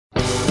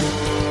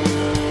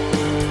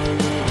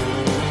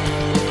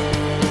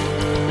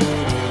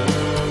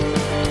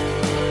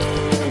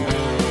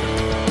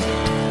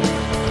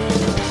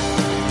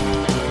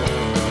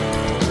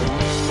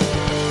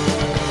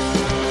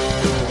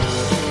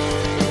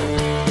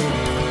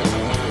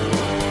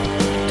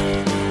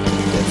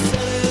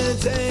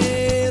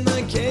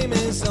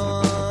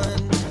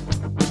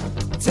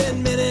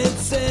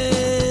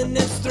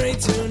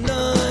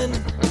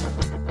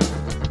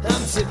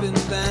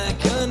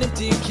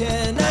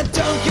I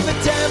don't give a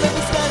damn if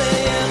it's 9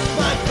 a.m.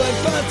 My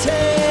football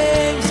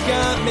team's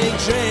got me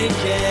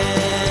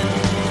drinking.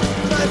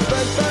 My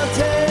football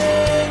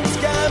team's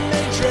got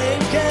me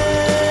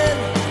drinking.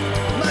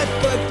 My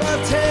football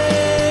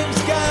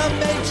team's got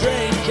me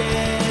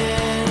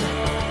drinking.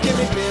 Give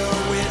me beer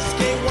or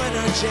whiskey, wine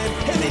or gin.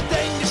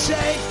 Anything to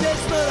shake this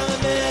mood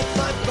I'm in.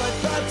 My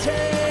football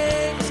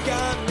team's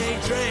got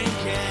me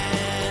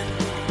drinking.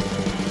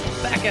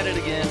 Back at it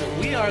again.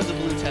 We are the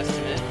Blue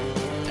Testament,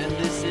 and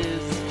this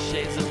is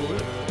Shades of Blue.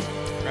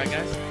 Right,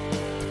 guys?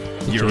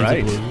 You're Shades of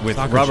right. Blue. With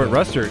Soccer Robert show.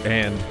 Rustert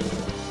and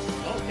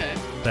Okay.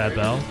 Bad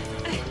Bell.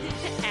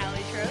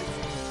 Allie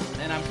Trost.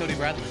 And I'm Cody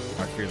Bradley.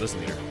 our fearless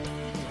leader.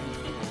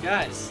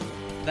 Guys,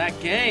 that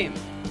game.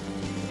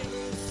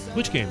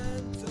 Which game?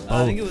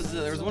 I think it was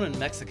there was one in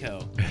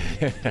Mexico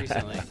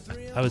recently.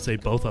 I would say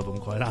both of them,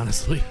 quite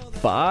honestly.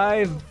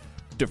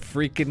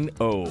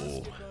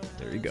 5-0.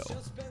 There you go.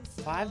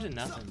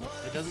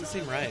 5-0. It doesn't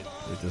seem right.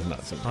 It does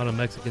not seem. On a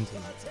Mexican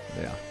team.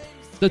 Yeah.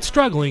 That's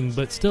struggling,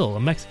 but still a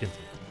Mexican team.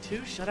 2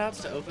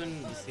 shutouts to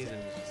open the season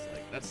is just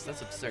like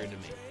that's absurd to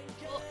me.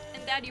 Well,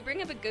 and Dad, you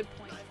bring up a good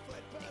point.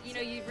 You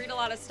know, you read a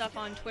lot of stuff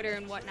on Twitter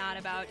and whatnot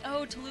about,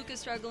 oh, Toluca's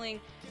struggling.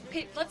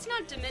 Okay, let's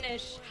not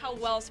diminish how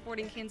well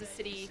Sporting Kansas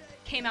City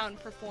came out and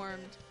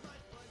performed.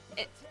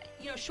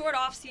 Short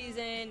off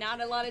season, not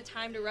a lot of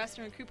time to rest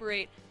and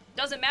recuperate.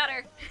 Doesn't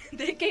matter.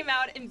 They came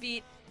out and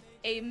beat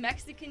a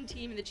Mexican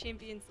team in the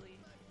Champions League.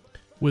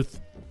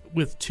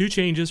 With 2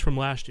 changes from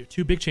last year,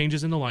 2 big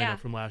changes in the lineup Yeah.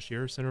 from last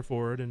year, center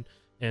forward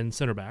and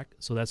center back.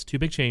 So that's 2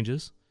 big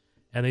changes.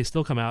 And they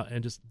still come out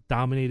and just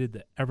dominated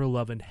the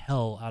ever-loving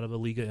hell out of a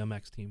Liga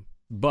MX team.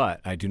 But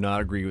I do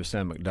not agree with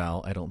Sam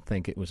McDowell. I don't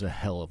think it was a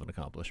hell of an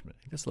accomplishment. I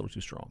think that's a little too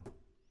strong.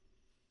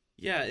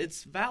 Yeah,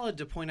 it's valid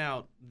to point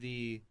out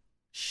the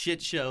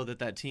shit show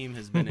that team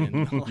has been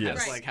in the last,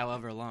 Yes. like,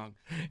 however long.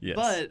 Yes.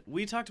 But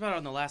we talked about it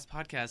on the last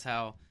podcast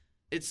how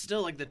it's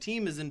still like the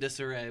team is in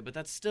disarray, but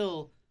that's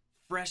still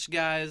fresh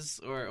guys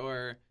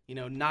or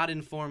not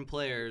informed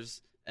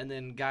players, and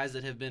then guys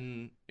that have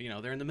been,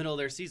 they're in the middle of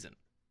their season.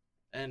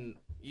 And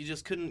you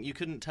just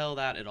couldn't tell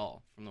that at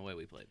all from the way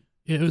we played.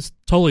 It was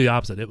totally the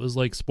opposite. It was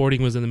like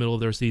Sporting was in the middle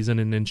of their season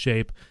and in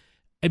shape.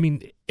 I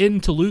mean, in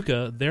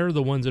Toluca, they're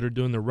the ones that are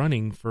doing the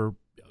running for,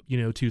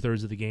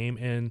 2/3 of the game.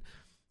 And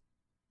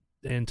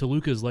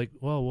Toluca's like,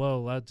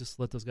 well, I'll just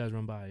let those guys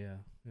run by, yeah.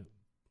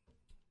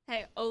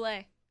 Hey,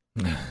 ole.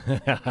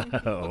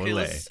 Okay,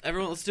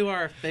 let's do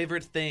our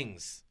favorite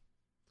things.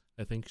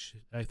 I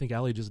think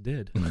Allie just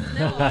did. No,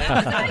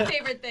 that's not my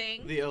favorite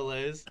thing. The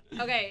Olays.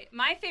 Okay,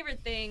 my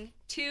favorite thing,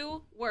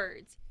 2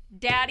 words.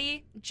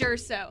 Daddy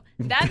Gerso.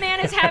 That man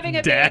is having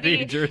a Daddy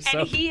baby, Gerso.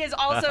 and he is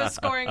also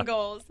scoring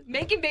goals,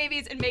 making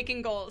babies and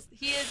making goals.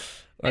 He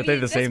is. Aren't they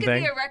the this same could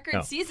thing? be a record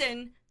No.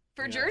 season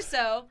for Yeah.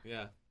 Gerso,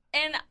 Yeah.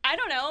 and I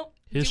don't know.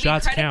 His do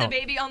shots we credit count. the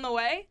baby on the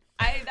way?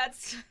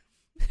 That's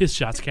His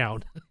shots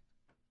count.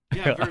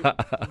 Yeah,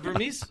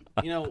 Vermees,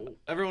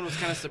 everyone was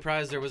kind of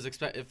surprised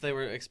if they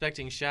were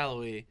expecting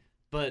Shallowy,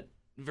 but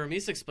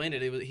Vermees explained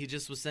it. He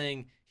just was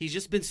saying he's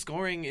just been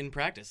scoring in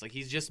practice. Like,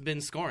 he's just been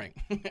scoring.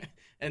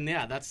 And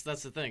yeah, that's the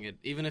thing.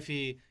 Even if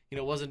he,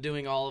 wasn't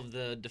doing all of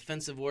the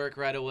defensive work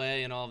right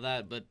away and all of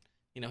that, but,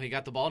 he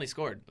got the ball and he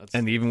scored.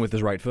 And even with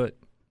his right foot.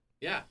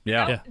 Yeah.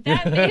 Yeah.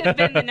 that may have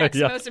been the next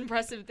Yeah. most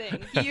impressive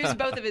thing. He used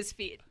both of his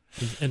feet.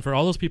 And for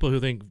all those people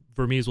who think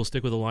Vermees will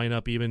stick with the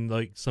lineup, even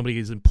like somebody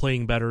is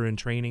playing better in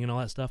training and all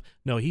that stuff,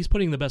 no, he's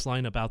putting the best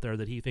lineup out there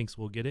that he thinks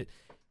will get it.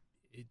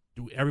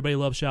 Everybody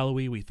loves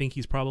Shallowy. We think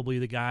he's probably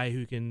the guy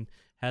who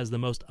has the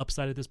most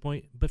upside at this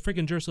point. But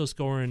freaking Gerso's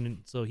scoring,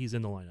 and so he's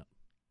in the lineup.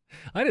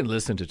 I didn't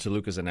listen to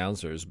Toluca's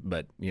announcers,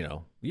 but,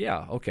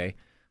 yeah, okay.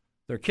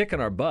 They're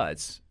kicking our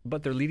butts,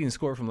 but their leading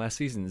scorer from last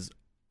season's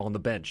on the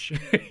bench.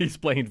 He's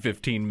playing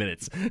 15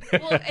 minutes.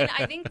 Well, and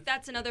I think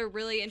that's another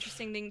really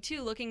interesting thing,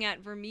 too, looking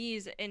at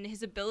Vermees and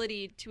his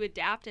ability to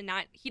adapt and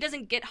he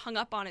doesn't get hung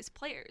up on his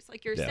players.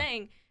 Like you're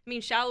saying, I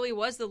mean, Shallowy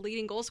was the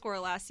leading goal scorer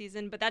last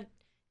season, but that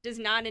does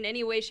not in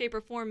any way, shape,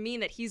 or form mean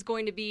that he's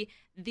going to be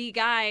the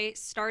guy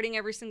starting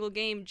every single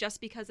game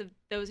just because of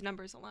those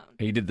numbers alone.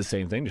 He did the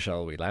same thing to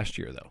Shallowy last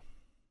year, though.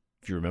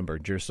 If you remember,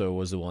 Gerso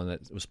was the one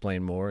that was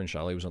playing more, and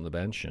Shallowy was on the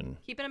bench. And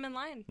Keeping him in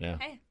line. Yeah.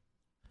 Hey,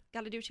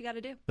 got to do what you got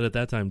to do. But at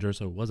that time,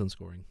 Gerso wasn't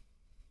scoring.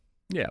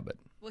 yeah, but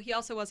Well, he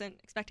also wasn't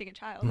expecting a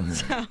child,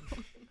 so.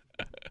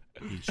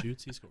 He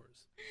shoots, he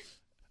scores.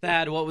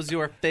 Thad, what was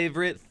your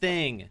favorite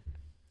thing?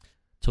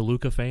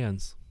 Toluca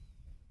fans.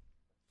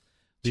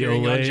 The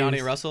Cheering on Olays-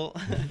 Johnny Russell?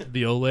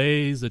 The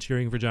Olays, the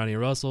cheering for Johnny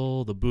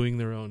Russell, the booing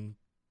their own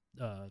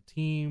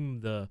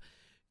team, the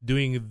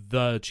doing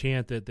the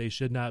chant that they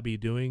should not be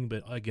doing,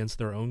 but against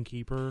their own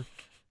keeper,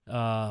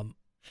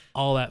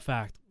 all that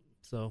fact.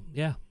 So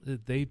yeah,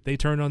 they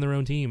turned on their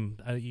own team.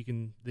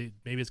 Maybe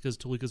it's because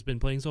Toluca's been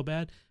playing so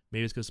bad,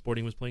 maybe it's because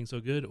Sporting was playing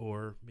so good,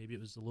 or maybe it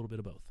was a little bit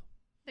of both.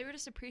 They were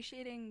just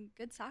appreciating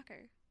good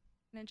soccer,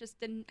 and it just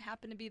didn't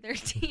happen to be their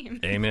team.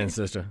 amen,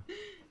 sister.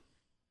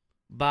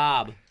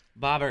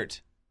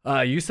 Bobbert.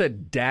 You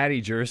said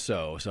Daddy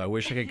Gerso, so I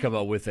wish I could come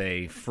up with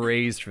a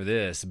phrase for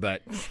this,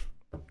 but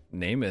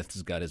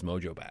Namath's got his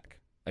mojo back.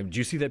 I mean, did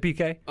you see that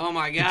PK? Oh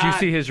my God! Did you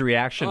see his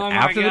reaction Oh my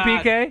after the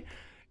God. PK?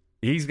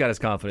 He's got his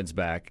confidence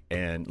back,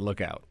 and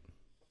look out.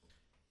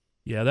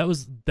 Yeah,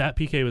 that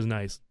PK was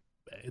nice.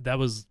 That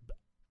was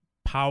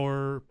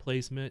power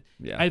placement.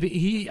 Yeah. I think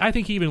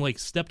he even like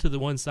stepped to the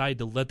one side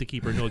to let the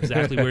keeper know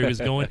exactly where he was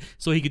going,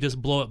 so he could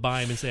just blow it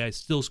by him and say, "I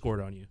still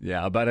scored on you."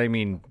 Yeah, but I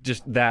mean,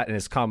 just that and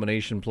his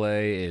combination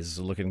play is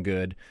looking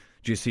good.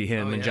 Did you see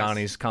him and yes.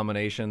 Johnny's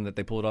combination that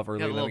they pulled off earlier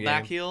Got a in the little game?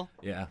 back heel.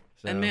 Yeah.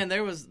 So. And man,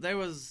 there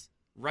was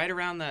right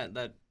around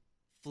that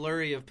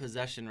flurry of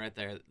possession right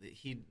there.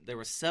 There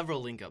were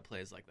several link up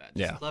plays like that.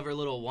 Just Yeah. clever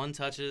little one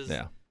touches.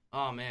 Yeah.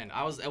 Oh man,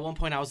 at one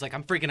point I was like,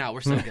 I'm freaking out. We're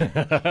so good.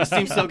 This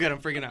team's so good. I'm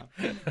freaking out.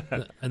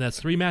 And that's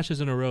 3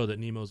 matches in a row that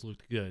Nemo's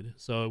looked good.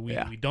 So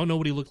we don't know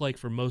what he looked like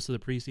for most of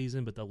the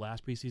preseason, but the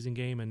last preseason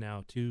game and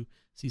now 2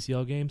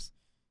 CCL games.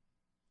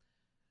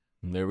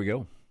 There we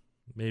go.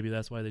 Maybe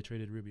that's why they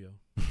traded Rubio.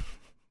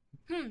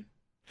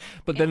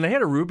 But then they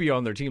had a Rubio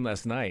on their team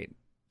last night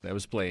that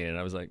was playing, and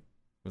I was like, it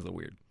was a little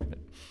weird.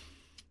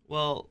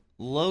 Well,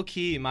 low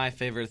key, my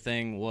favorite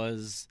thing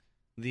was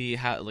the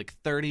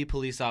 30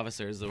 police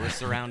officers that were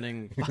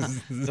surrounding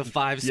the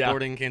 5 Yeah.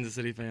 Sporting Kansas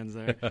City fans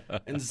there,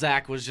 and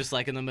Zach was just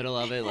like in the middle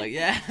of it, like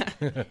yeah.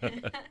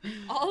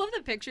 All of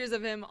the pictures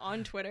of him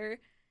on Twitter,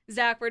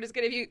 Zach, we're just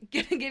gonna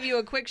give you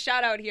a quick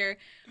shout out here.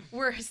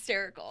 We're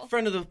hysterical.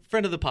 friend of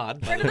the pod.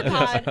 by Friend the of the way.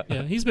 pod.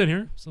 Yeah, he's been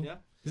here. So. Yeah.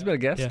 He's been a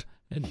guest.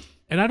 Yeah,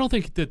 and I don't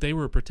think that they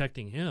were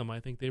protecting him. I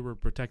think they were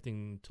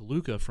protecting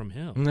Toluca from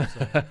him.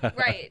 So.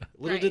 Right.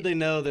 Little right. did they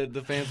know that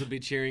the fans would be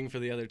cheering for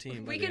the other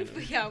team. by We the can end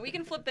of it. we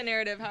can flip the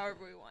narrative however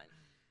we want.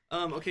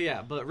 Okay,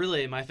 yeah, but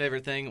really, my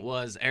favorite thing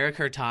was Eric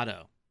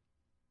Hurtado.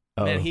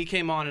 Oh. Man, he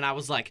came on, and I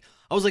was like,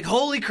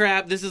 holy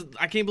crap!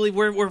 I can't believe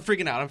we're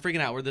freaking out. I'm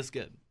freaking out. We're this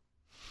good.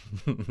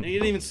 And he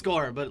didn't even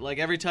score, but like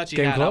every touch he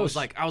Came had, close.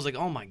 I was like,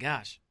 oh my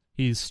gosh.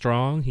 He's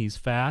strong, he's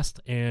fast,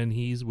 and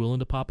he's willing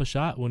to pop a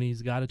shot when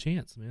he's got a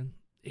chance, man.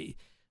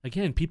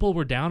 Again, people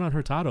were down on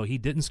Hurtado. He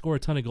didn't score a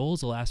ton of goals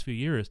the last few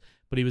years,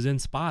 but he was in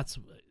spots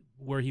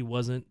where he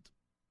wasn't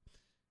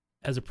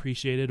as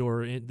appreciated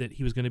or that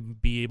he was going to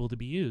be able to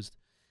be used.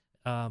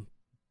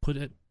 Put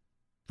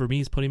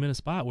him in a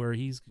spot where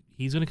he's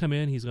going to come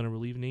in, he's going to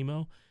relieve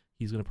Nemo,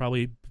 he's going to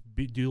probably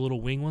do a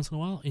little wing once in a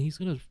while, and he's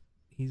not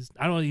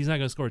going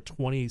to score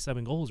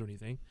 27 goals or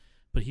anything,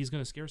 but he's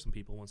going to scare some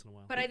people once in a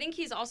while. But I think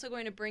he's also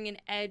going to bring an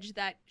edge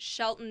that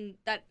Shelton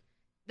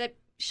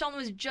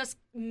was just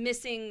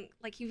missing.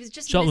 Like he was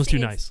just Shelton was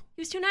missing too his- nice.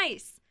 He was too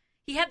nice.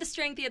 He had the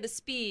strength, he had the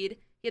speed,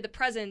 he had the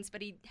presence,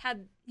 but he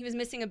was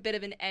missing a bit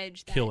of an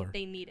edge that Killer.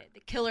 they needed.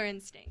 The killer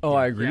instinct. Oh,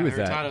 I agree Yeah, with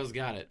that. Hurtado's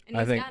got it. And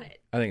I he's think got it.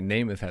 I think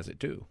Namath has it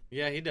too.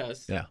 Yeah, he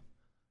does. Yeah.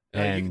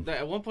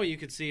 At one point, you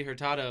could see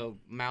Hurtado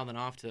mouthing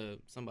off to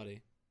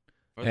somebody.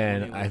 Or when he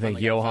And was I think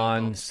finally got foul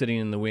Johan called. sitting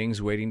in the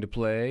wings waiting to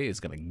play is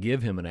going to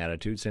give him an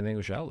attitude. Same thing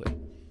with Shaolin.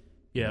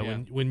 Yeah, Yeah.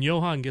 when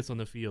Johan gets on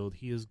the field,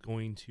 he is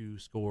going to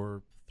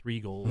score 3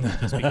 goals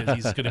just because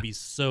he's going to be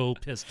so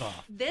pissed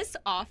off. This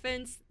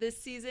offense this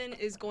season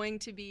is going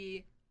to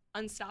be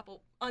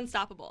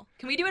unstoppable.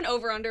 Can we do an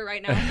over-under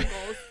right now for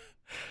goals?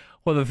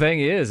 Well, the thing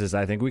is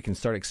I think we can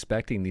start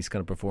expecting these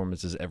kind of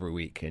performances every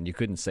week, and you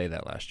couldn't say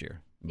that last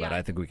year, but Yeah.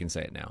 I think we can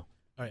say it now.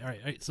 All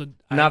right. So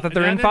Not that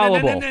they're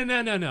infallible.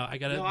 No. I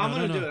got to. No, I'm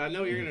going to do it. I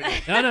know you're going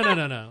to do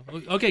it. No.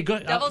 Okay,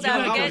 good. Devil's you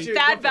advocate. go. Get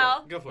bad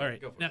Val. Go for All it.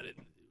 right. Go for Now, it.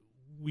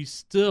 we're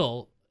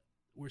still.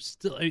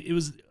 It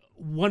was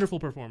wonderful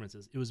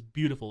performances. It was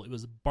beautiful. It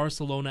was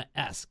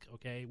Barcelona-esque.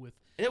 Okay, with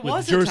It with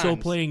was at Gerso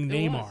times. playing It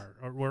Neymar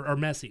or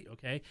Messi.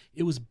 Okay,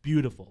 it was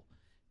beautiful.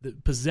 The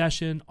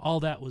possession, all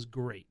that was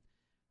great.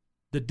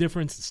 The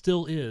difference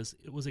still is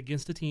it was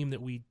against a team that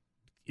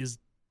is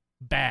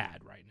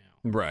bad right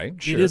now.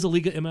 Right. Sure. It is a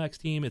Liga MX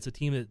team. It's a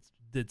team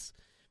that's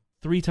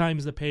 3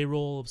 times the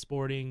payroll of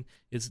Sporting.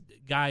 It's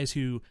guys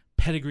who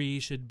pedigree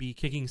should be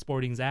kicking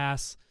Sporting's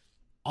ass.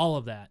 All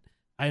of that.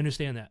 I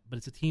understand that. But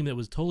it's a team that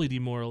was totally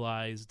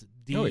demoralized.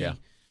 Oh, yeah.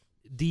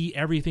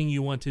 Everything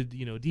you wanted,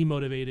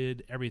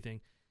 demotivated,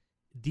 everything.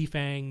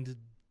 Defanged,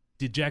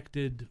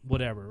 dejected,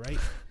 whatever, right?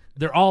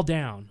 They're all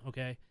down,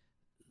 okay?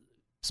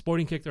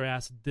 Sporting kicked their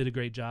ass, did a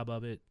great job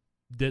of it,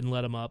 didn't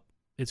let them up.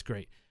 It's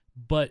great.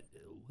 But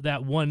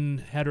that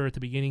one header at the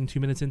beginning, 2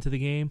 minutes into the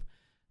game,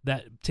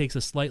 that takes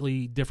a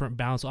slightly different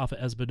bounce off of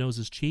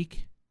Espinosa's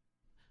cheek,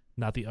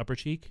 not the upper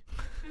cheek,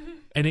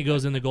 and it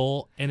goes in the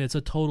goal, and it's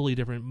a totally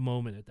different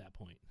moment at that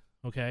point,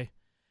 okay?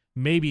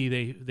 Maybe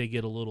they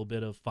get a little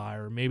bit of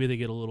fire, maybe they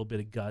get a little bit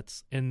of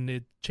guts, and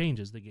it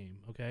changes the game,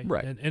 okay?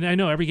 Right. And I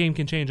know every game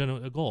can change on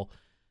a goal,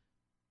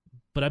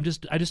 but I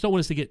just don't want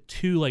us to get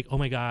too like, oh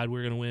my God,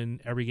 we're gonna win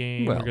every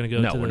game. Well, we're gonna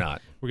go. no, to we're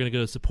not. We're gonna go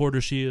to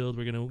Supporter Shield.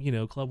 We're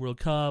gonna Club World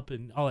Cup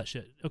and all that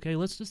shit. Okay,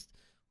 let's.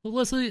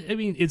 I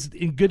mean, it's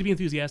good to be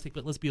enthusiastic,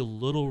 but let's be a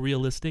little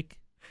realistic.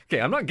 Okay,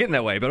 I'm not getting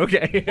that way, but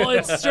okay. Well,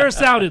 it sure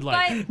sounded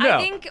like. But No.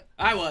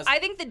 I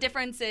think the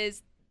difference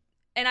is,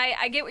 and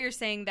I get what you're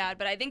saying, Dad,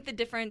 but I think the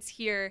difference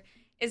here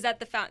is that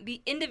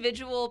the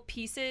individual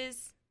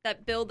pieces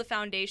that build the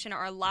foundation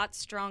are a lot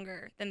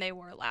stronger than they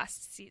were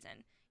last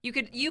season. You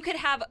could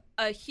have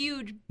a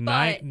huge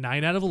but.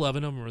 9 out of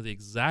 11 of them are the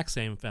exact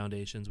same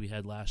foundations we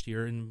had last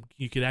year, and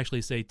you could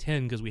actually say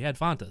 10 because we had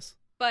Fontas.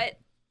 But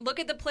look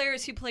at the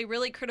players who play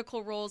really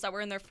critical roles that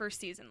were in their first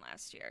season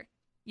last year.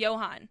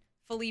 Johan,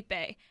 Felipe.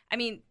 I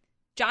mean,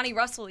 Johnny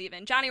Russell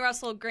even. Johnny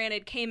Russell,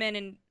 granted, came in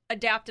and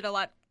adapted a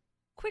lot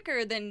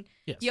quicker than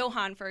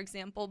Johan, for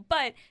example.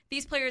 But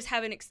these players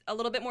have a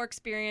little bit more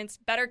experience,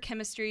 better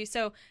chemistry.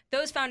 So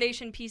those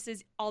foundation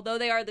pieces, although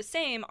they are the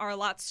same, are a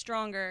lot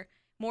stronger,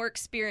 more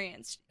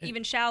experienced.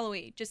 Even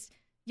Shallowy, just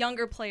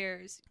younger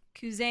players.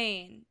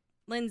 Kuzain,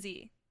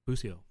 Lindsay.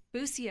 Busio.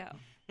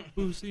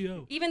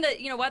 Even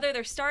whether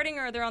they're starting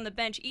or they're on the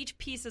bench, each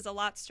piece is a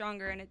lot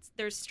stronger, and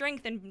there's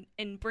strength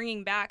in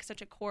bringing back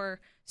such a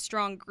core,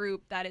 strong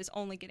group that is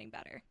only getting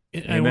better.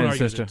 I won't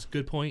argue this.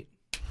 Good point.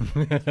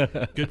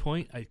 Good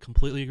point. I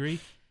completely agree.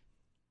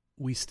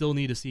 We still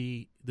need to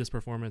see this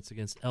performance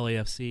against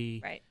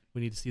LAFC. Right.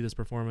 We need to see this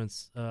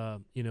performance,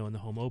 in the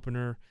home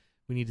opener.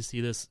 We need to see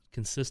this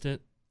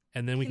consistent,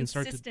 and then we can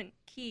start to consistent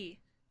key.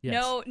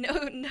 Yes.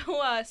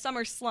 No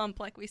summer slump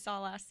like we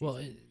saw last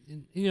season.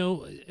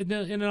 Well,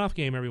 in an off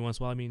game every once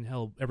in a while. I mean,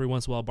 hell, every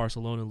once in a while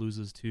Barcelona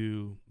loses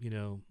to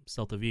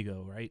Celta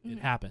Vigo, right? Mm-hmm.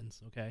 It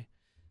happens. Okay,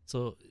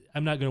 so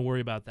I'm not going to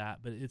worry about that.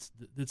 But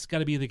it's got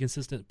to be the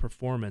consistent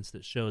performance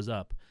that shows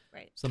up.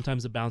 Right.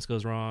 Sometimes the bounce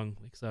goes wrong,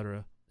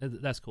 etc.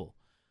 That's cool.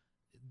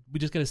 We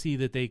just got to see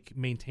that they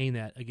maintain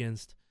that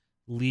against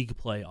league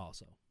play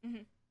also.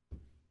 Mm-hmm.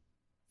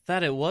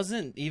 That it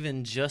wasn't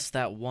even just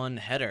that one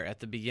header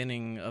at the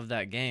beginning of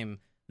that game.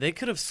 They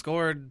could have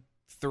scored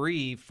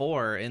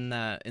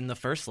 3-4 in the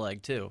first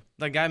leg too.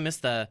 That guy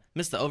missed the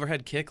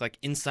overhead kick like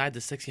inside the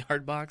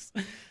 6-yard box.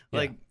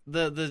 Like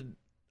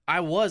I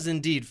was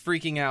indeed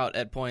freaking out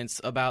at points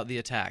about the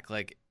attack.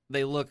 Like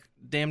they look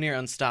damn near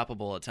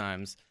unstoppable at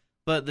times.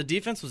 But the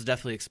defense was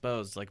definitely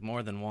exposed like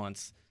more than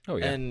once. Oh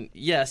yeah. And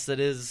yes, it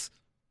is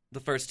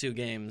the first 2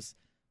 games.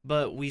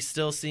 But we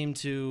still seem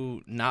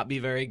to not be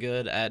very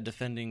good at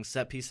defending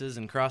set pieces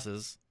and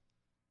crosses.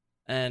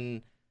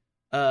 And,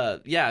 I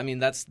mean,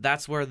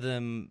 that's where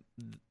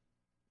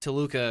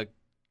Toluca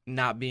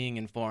not being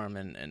in form,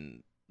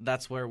 and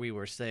that's where we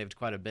were saved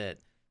quite a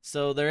bit.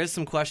 So there is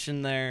some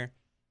question there.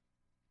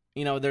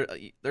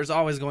 There's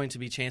always going to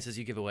be chances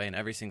you give away in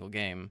every single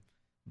game.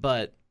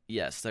 But,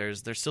 yes,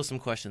 there's still some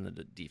question in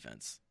the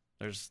defense.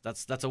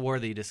 That's a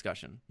worthy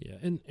discussion. Yeah,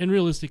 and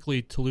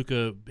realistically,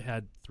 Toluca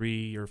had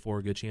 3 or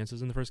 4 good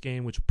chances in the first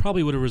game, which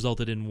probably would have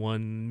resulted in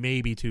 1,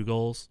 maybe 2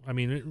 goals. I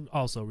mean,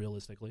 also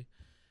realistically,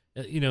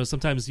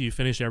 sometimes you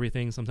finish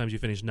everything, sometimes you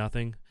finish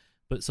nothing.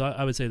 But so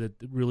I would say that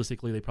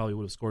realistically, they probably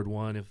would have scored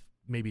 1, if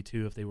maybe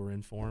 2, if they were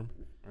in form.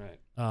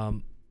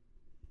 Right.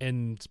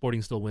 And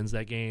Sporting still wins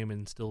that game,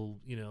 and still,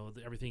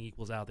 everything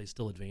equals out. They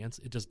still advance.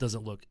 It just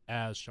doesn't look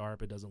as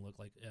sharp. It doesn't look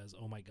like as,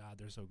 oh my God,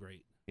 they're so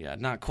great. Yeah,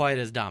 not quite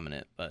as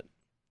dominant, but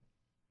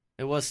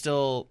it was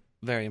still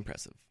very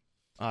impressive,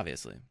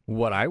 obviously.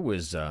 What I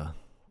was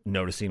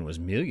noticing was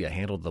Melia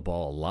handled the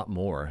ball a lot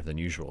more than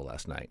usual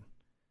last night,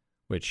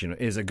 which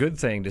is a good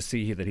thing to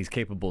see that he's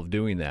capable of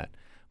doing that.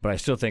 But I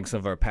still think some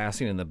of our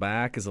passing in the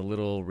back is a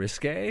little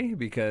risque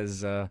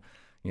because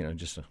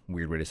just a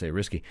weird way to say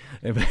risky.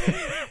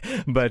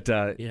 But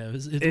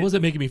it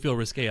wasn't making me feel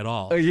risque at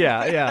all.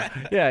 Yeah.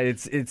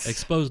 It's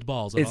exposed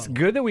balls. It's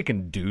good that we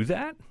can do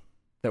that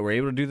we're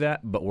able to do that,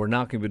 but we're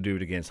not going to do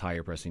it against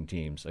higher pressing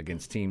teams,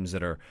 against teams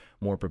that are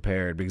more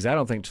prepared. Because I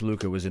don't think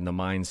Toluca was in the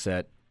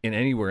mindset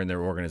anywhere in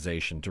their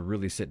organization to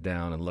really sit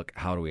down and look,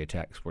 how do we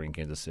attack Sporting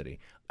Kansas City?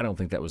 I don't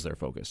think that was their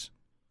focus.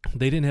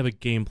 They didn't have a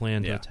game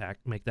plan to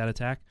make that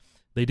attack.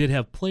 They did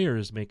have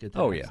players make attacks.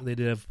 Oh yeah, they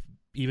did have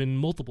even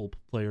multiple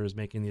players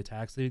making the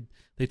attacks.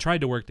 They tried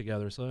to work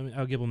together, so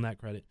I'll give them that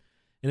credit.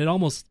 And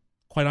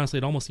quite honestly,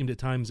 it almost seemed at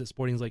times that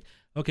Sporting's like,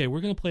 okay,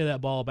 we're going to play that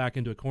ball back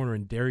into a corner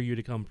and dare you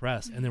to come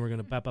press, and then we're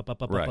going to up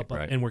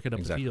and work it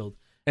up the field,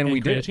 and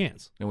we create did a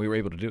chance, and we were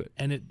able to do it,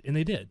 and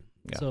they did.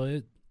 Yeah.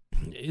 So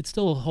it's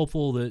still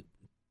hopeful that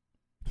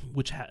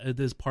it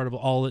is part of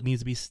all that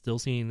needs to be still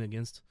seen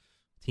against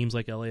teams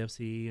like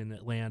LAFC and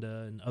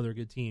Atlanta and other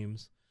good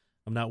teams.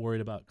 I'm not worried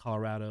about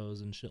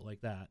Colorado's and shit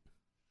like that.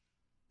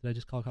 Did I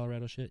just call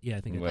Colorado shit? Yeah,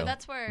 I think. Well,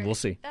 that's where we'll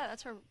see. Yeah,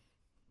 that's where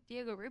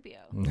Diego Rubio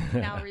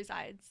now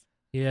resides.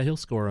 Yeah, he'll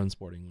score on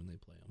Sporting when they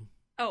play him.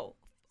 Oh,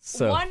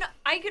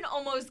 I can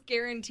almost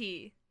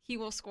guarantee he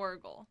will score a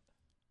goal.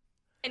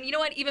 And you know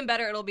what? Even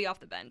better, it'll be off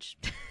the bench.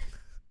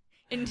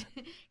 And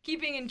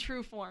keeping in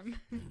true form.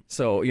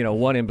 So,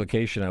 one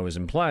implication I was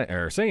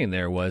saying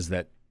there was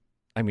that,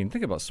 I mean,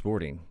 think about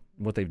Sporting,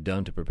 what they've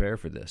done to prepare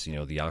for this.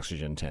 The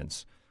oxygen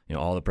tents,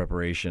 all the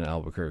preparation,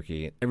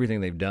 Albuquerque,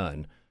 everything they've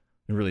done,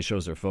 it really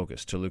shows their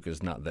focus.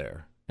 Toluca's not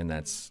there, and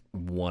that's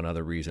one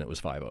other reason it was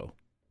 5-0.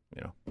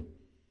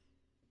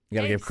 You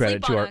got to give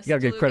credit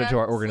to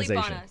our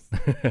organization.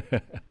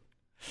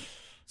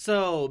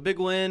 So, big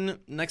win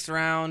next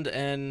round,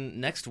 and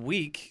next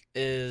week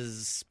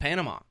is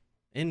Panama.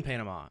 In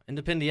Panama,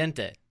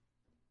 Independiente.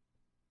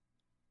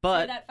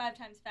 But say that 5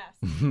 times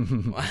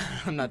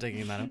fast. I'm not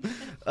taking that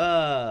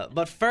up.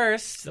 But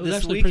first, that was this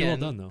actually weekend, pretty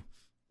well done, though.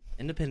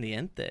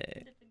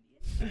 Independiente.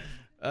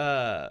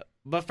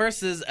 But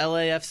first is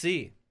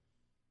LAFC.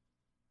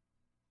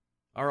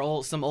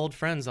 Some old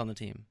friends on the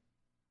team.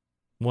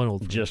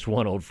 Just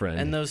one old friend.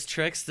 And those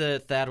tricks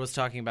that Thad was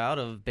talking about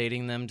of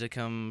baiting them to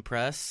come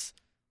press,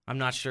 I'm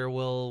not sure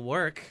will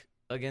work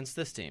against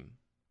this team.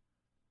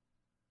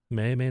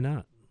 May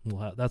not.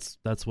 Well, that's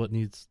what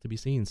needs to be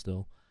seen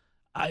still.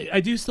 I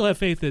do still have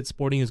faith that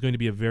Sporting is going to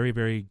be a very,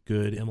 very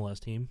good MLS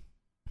team.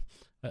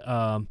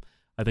 I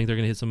think they're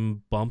going to hit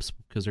some bumps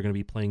because they're going to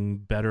be playing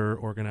better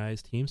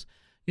organized teams.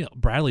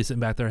 Bradley's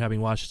sitting back there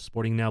having watched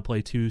Sporting now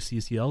play 2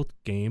 CCL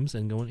games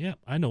and going, yeah,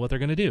 I know what they're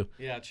going to do.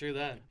 Yeah, true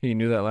that. He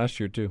knew that last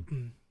year too.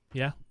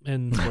 Yeah,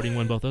 and Sporting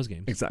won both those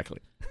games. Exactly.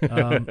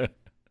 But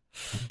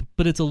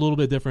it's a little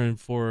bit different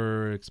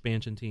for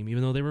expansion team,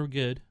 even though they were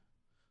good.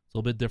 It's a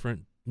little bit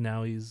different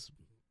now. He's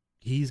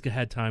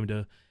had time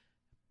to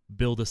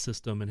build a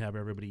system and have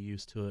everybody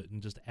used to it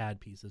and just add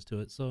pieces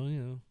to it.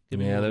 So,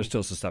 they're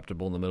still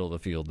susceptible in the middle of the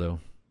field, though.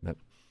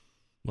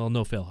 Well,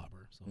 no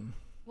Failhaber. So.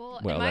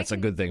 Well, that's a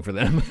good thing for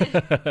them.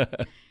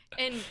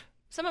 And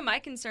some of my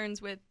concerns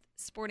with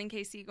Sporting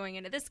KC going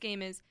into this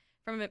game is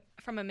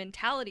from a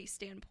mentality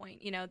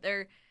standpoint.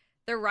 They're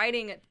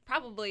riding at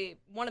probably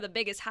one of the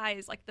biggest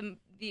highs, like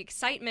the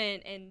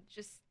excitement and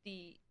just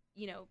the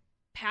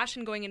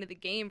passion going into the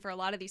game for a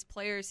lot of these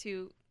players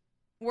who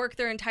work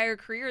their entire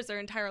careers, their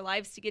entire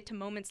lives to get to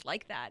moments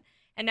like that.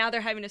 And now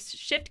they're having to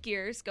shift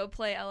gears, go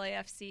play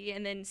LAFC,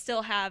 and then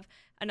still have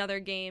another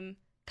game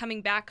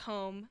coming back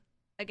home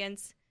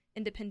against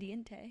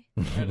Independiente.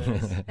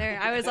 There,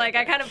 I was like,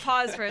 I kind of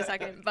paused for a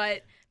second,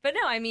 but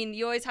no, I mean,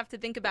 you always have to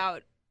think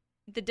about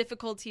the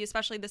difficulty,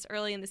 especially this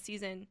early in the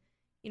season.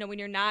 When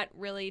you're not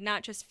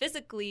just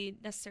physically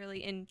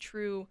necessarily in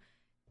true,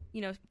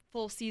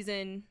 full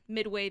season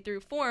midway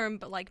through form,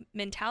 but like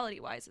mentality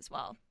wise as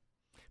well.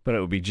 But it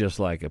would be just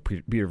like a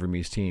Peter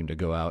Vermees team to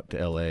go out to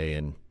L.A.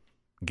 and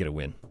get a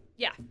win.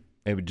 Yeah.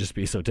 It would just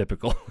be so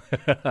typical.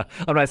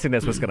 I'm not saying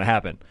that's what's going to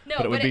happen,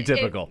 but it would be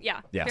typical. Yeah,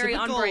 typical, very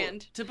on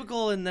brand.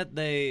 Typical in that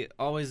they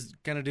always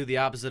kind of do the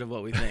opposite of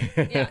what we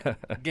think. Yeah.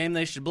 Game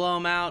they should blow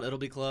them out. It'll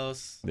be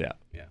close. Yeah.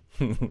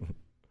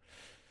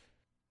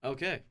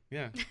 Okay,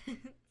 yeah.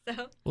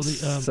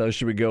 So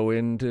should we go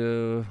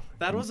into?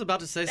 Thad was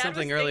about to say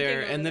something earlier,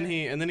 and then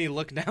he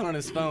looked down on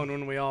his phone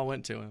when we all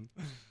went to him.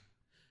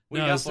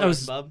 I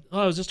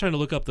was just trying to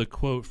look up the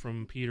quote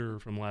from Peter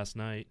from last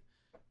night,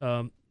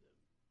 and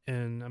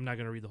I'm not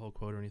going to read the whole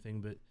quote or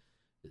anything, but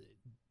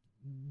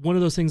one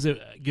of those things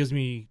that gives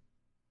me,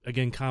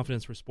 again,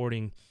 confidence for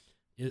Sporting,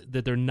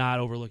 that they're not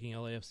overlooking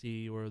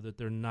LAFC or that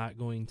they're not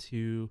going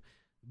to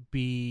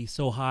be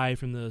so high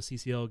from the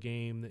CCL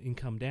game and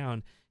come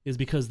down, is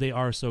because they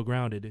are so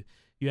grounded.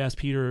 You asked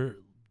Peter,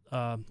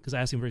 because I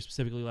asked him very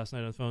specifically last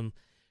night on the phone,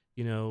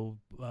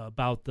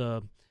 about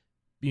the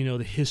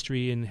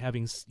history and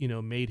having,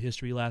 made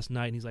history last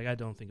night. And he's like, I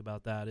don't think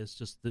about that. It's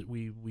just that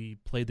we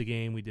played the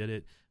game, we did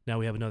it, now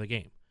we have another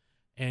game.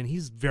 And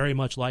he's very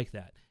much like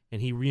that.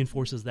 And he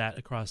reinforces that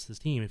across his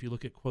team. If you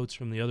look at quotes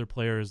from the other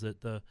players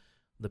that the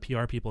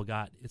PR people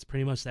got, it's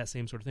pretty much that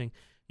same sort of thing.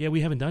 Yeah,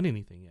 we haven't done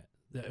anything yet.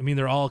 I mean,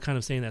 they're all kind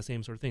of saying that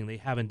same sort of thing. They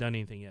haven't done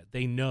anything yet.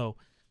 They know,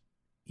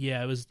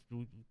 yeah, it was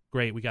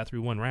great, we got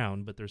through one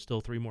round, but there's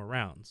still 3 more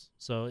rounds.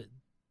 So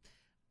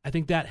I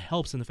think that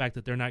helps in the fact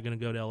that they're not going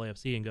to go to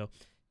LAFC and go,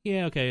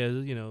 yeah, okay,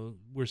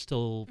 we're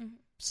still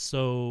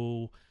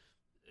so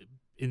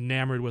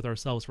enamored with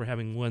ourselves for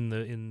having won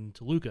in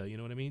Toluca, you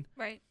know what I mean?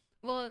 Right.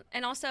 Well,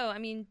 and also, I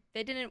mean,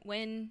 they didn't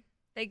win.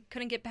 They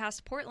couldn't get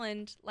past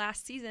Portland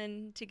last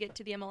season to get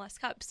to the MLS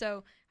Cup.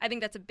 So I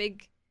think that's a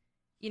big,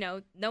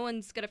 no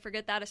one's going to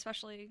forget that,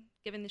 especially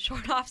given the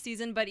short off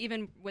season. But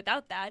even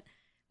without that,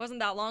 it wasn't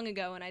that long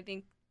ago. And I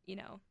think,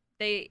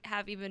 they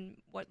have even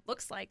what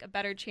looks like a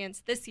better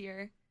chance this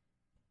year,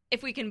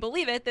 if we can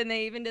believe it, than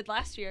they even did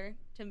last year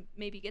to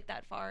maybe get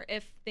that far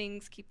if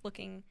things keep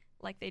looking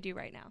like they do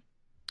right now.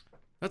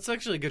 That's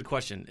actually a good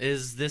question.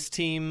 Is this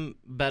team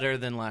better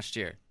than last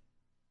year?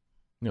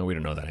 No, we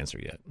don't know that answer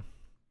yet.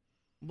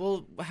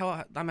 Well,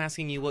 I'm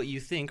asking you what you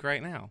think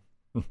right now.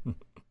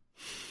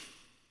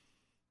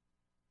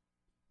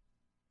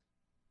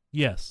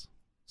 Yes,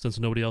 since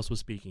nobody else was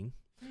speaking.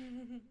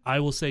 I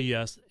will say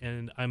yes,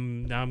 and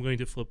I'm going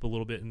to flip a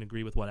little bit and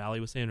agree with what Allie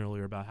was saying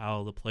earlier about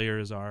how the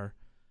players are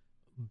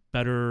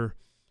better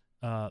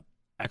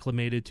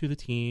acclimated to the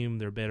team.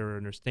 They're better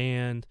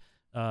understand.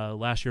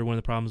 Last year, one of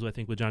the problems I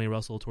think with Johnny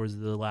Russell towards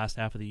the last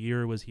half of the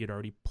year was he had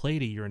already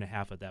played a year and a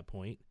half at that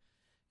point,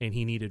 and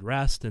he needed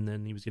rest, and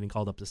then he was getting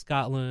called up to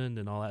Scotland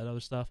and all that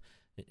other stuff,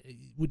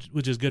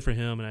 which is good for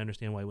him, and I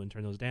understand why he wouldn't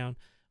turn those down.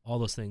 All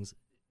those things.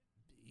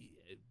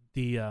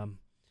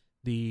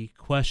 The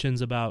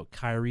questions about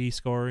Kyrie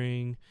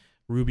scoring,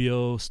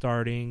 Rubio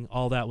starting,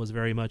 all that was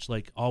very much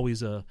like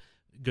always going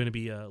to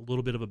be a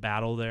little bit of a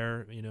battle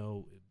there,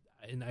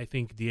 and I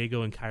think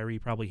Diego and Kyrie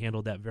probably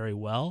handled that very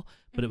well,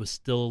 but it was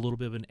still a little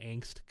bit of an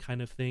angst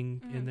kind of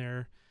thing in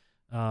there.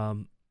 All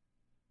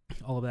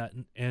of that.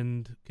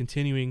 And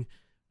continuing,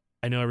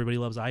 I know everybody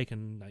loves Ike,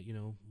 and,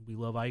 we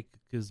love Ike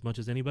as much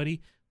as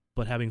anybody,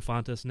 but having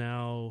Fontes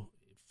now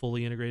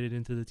fully integrated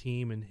into the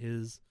team and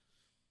his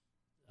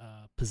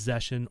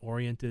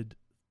possession-oriented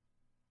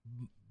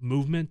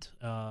movement,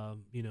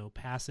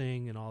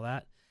 passing and all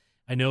that,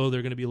 I know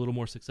they're going to be a little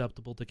more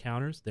susceptible to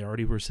counters. They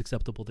already were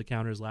susceptible to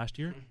counters last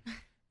year,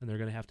 and they're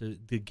going to have to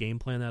game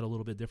plan that a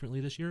little bit differently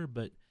this year.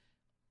 But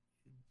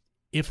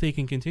if they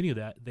can continue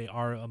that, they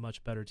are a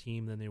much better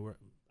team than they were.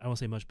 I won't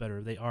say much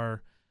better. They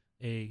are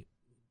a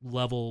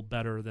level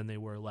better than they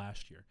were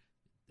last year.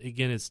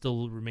 Again, it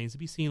still remains to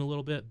be seen a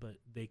little bit, but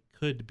they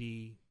could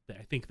be.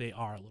 I think they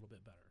are a little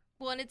bit better.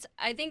 Well, and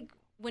I think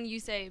when you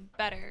say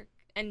better,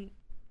 and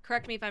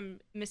correct me if I'm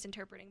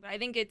misinterpreting, but I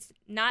think it's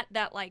not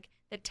that like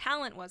the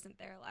talent wasn't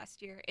there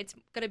last year. It's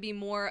going to be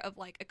more of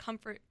like a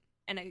comfort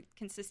and a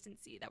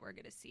consistency that we're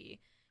going to see.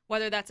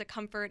 Whether that's a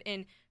comfort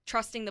in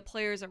trusting the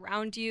players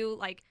around you,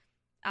 like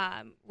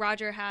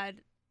Roger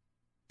had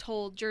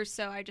told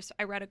Jerso.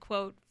 I read a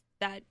quote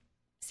that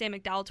Sam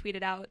McDowell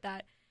tweeted out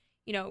that,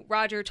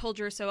 Roger told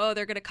Jerso, oh,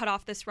 they're going to cut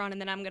off this run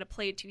and then I'm going to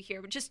play it to you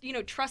here. But just,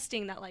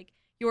 trusting that like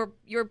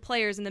your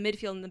players in the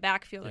midfield and the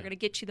backfield are going to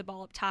get you the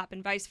ball up top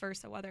and vice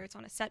versa, whether it's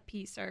on a set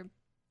piece or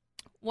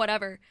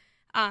whatever.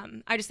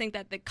 I just think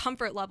that the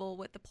comfort level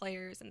with the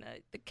players and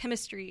the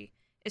chemistry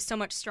is so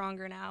much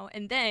stronger now.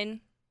 And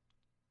then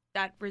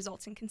that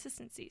results in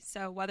consistency.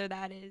 So whether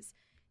that is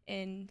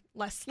in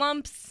less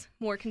slumps,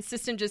 more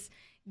consistent just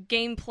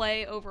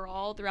gameplay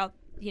overall throughout,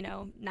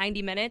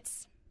 90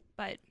 minutes.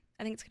 But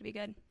I think it's going to be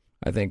good.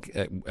 I think,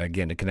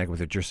 again, to connect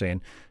with what you're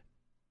saying,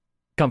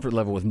 comfort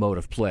level with mode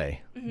of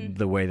play,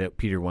 the way that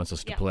Peter wants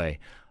us to play.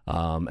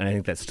 And I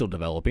think that's still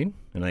developing,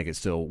 and I think it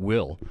still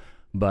will.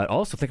 But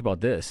also think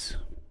about this.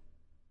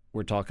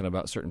 We're talking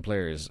about certain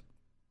players.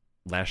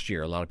 Last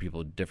year, a lot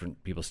of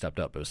different people stepped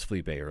up. It was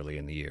Felipe early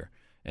in the year,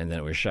 and then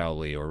it was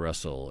Shaoli or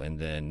Russell, and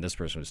then this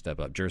person would step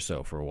up,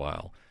 Jerso, for a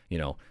while.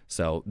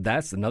 So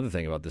that's another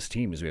thing about this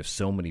team is we have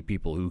so many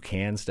people who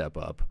can step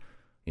up,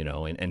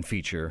 and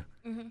feature,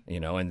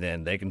 and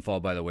then they can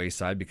fall by the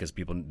wayside because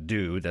people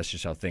do. That's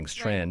just how things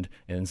trend,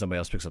 and then somebody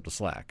else picks up the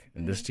slack.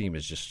 And this team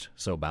is just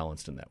so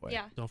balanced in that way.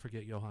 Yeah. Don't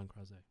forget Johan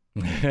Krause.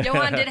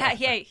 Johan did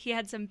he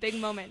had some big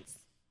moments.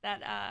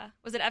 That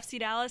was it FC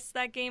Dallas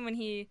that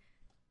game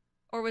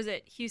or was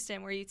it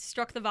Houston where he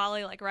struck the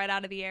volley like right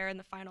out of the air in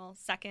the final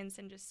seconds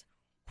and just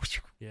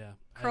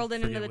curled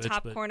it into the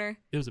top corner.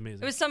 It was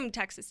amazing. It was some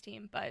Texas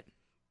team, but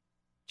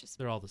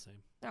they're all the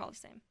same. They're all the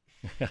same.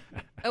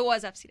 It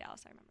was FC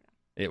Dallas, I remember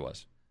now. It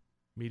was.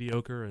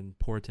 Mediocre and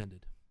poor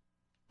attended.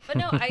 But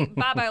no,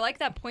 Bob, I like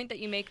that point that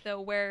you make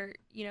though where,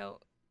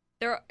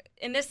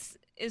 and this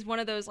is one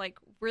of those like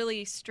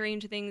really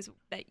strange things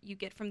that you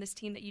get from this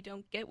team that you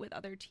don't get with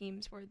other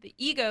teams where the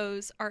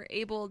egos are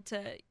able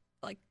to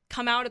like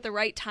come out at the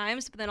right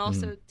times, but then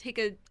also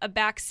take a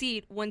back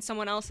seat when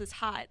someone else is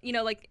hot.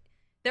 Like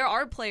there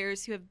are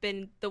players who have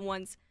been the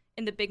ones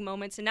in the big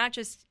moments and not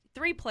just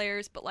 3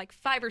 players, but like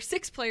 5 or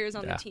 6 players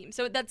on the team.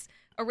 So that's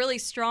a really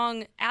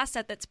strong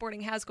asset that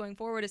Sporting has going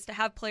forward is to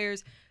have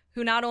players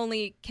who not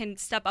only can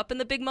step up in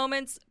the big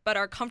moments, but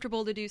are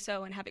comfortable to do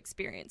so and have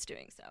experience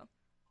doing so.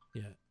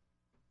 Yeah.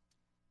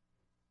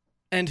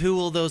 And who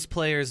will those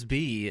players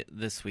be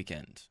this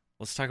weekend?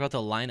 Let's talk about the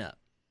lineup.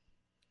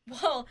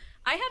 Well,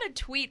 I had a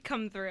tweet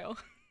come through.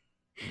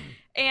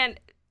 And,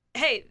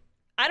 hey,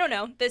 I don't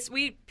know.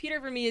 Peter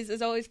Vermees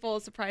is always full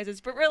of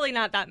surprises, but really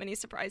not that many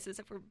surprises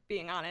if we're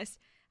being honest.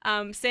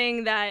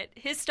 Saying that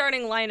his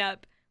starting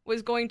lineup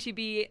was going to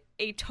be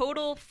a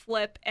total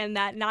flip and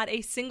that not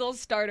a single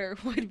starter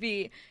would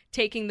be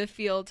taking the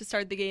field to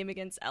start the game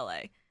against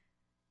LA.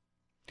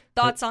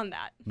 Thoughts on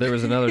that? There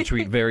was another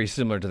tweet very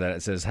similar to that.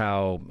 It says I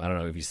don't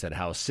know if you said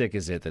how sick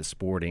is it that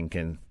Sporting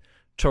can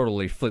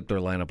totally flip their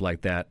lineup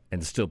like that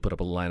and still put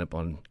up a lineup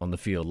on the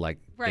field like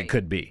it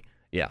could be.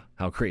 Yeah,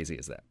 how crazy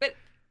is that? But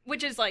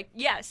which is like,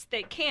 yes,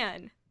 they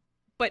can,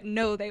 but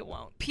no, they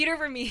won't. Peter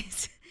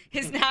Vermees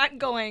is not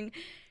going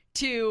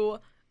to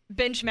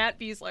bench Matt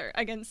Beasler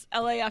against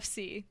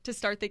LAFC to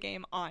start the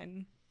game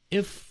on.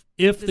 If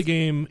the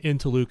game in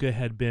Toluca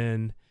had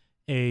been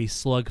a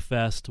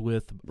slugfest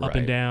with up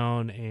and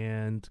down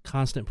and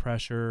constant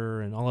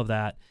pressure and all of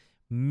that,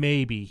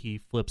 maybe he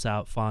flips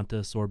out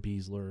Fontes or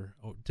Beasler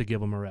to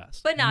give him a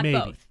rest. But not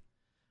both.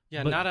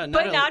 Yeah,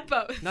 not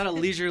both. Not a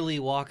leisurely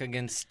walk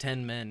against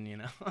 10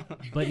 men,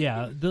 But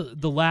yeah,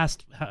 the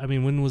last,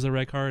 when was the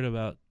red card?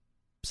 About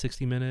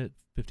 60 minute,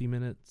 50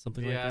 minutes,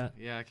 something like that?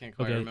 Yeah, I can't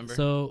quite remember.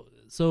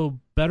 So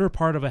better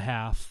part of a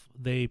half,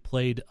 they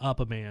played up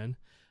a man.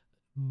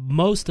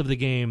 Most of the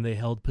game, they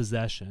held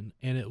possession,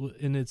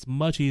 and it's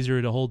much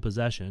easier to hold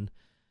possession.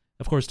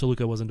 Of course,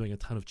 Toluca wasn't doing a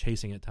ton of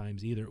chasing at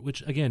times either,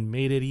 which, again,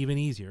 made it even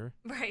easier.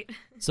 Right.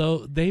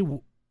 So they,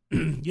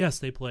 yes,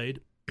 they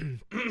played.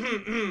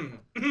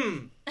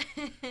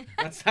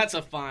 That's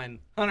a fine.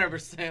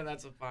 100%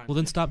 that's a fine. Well,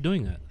 then stop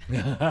doing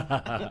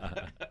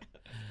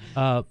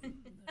that.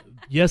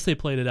 Yes, they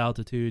played at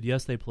altitude.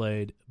 Yes, they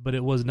played, but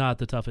it was not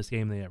the toughest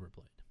game they ever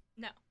played.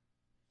 No.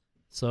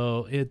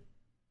 So a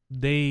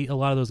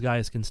lot of those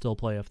guys can still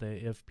play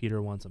if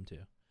Peter wants them to.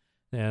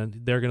 and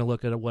they're going to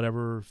look at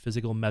whatever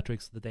physical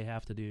metrics that they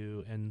have to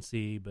do and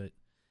see. But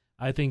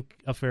I think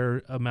a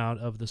fair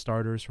amount of the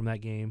starters from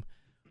that game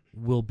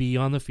will be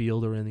on the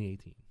field or in the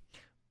 18.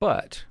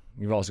 But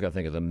you've also got to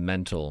think of the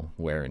mental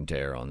wear and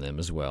tear on them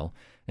as well.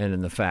 And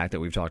in the fact that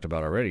we've talked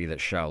about already that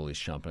Shaoli's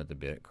chomping at the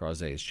bit,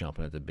 Crozet is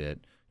chomping at the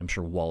bit. I'm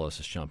sure Wallace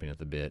is chomping at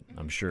the bit.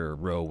 I'm sure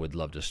Rowe would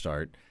love to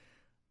start.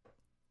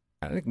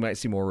 I think we might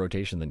see more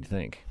rotation than you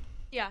think.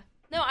 Yeah.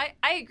 No,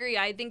 I agree.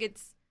 I think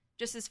it's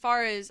just as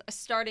far as a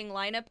starting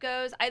lineup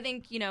goes, I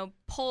think,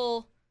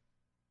 pull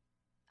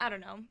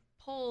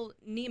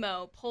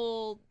Nemo,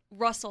 pull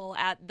Russell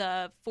at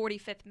the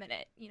 45th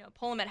minute,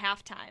 pull him at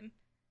halftime,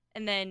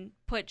 and then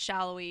put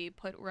Shallowy,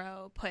 put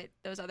Rowe, put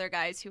those other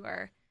guys who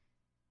are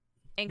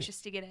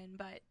anxious to get in.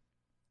 But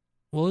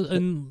well,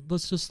 and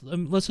let's just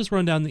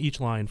run down each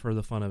line for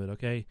the fun of it,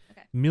 okay?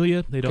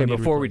 Amelia, they don't. Okay, need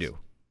before we replace. do,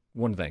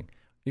 one thing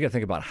you got to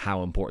think about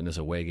how important this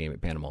away game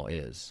at Panama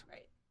is.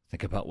 Right.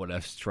 Think about what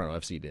Toronto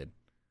FC did.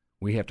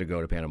 We have to go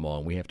to Panama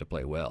and we have to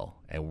play well,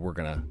 and we're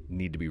gonna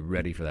need to be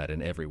ready for that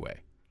in every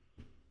way.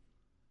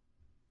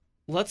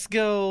 Let's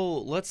go.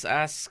 Let's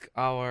ask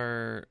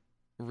our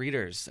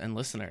readers and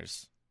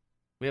listeners.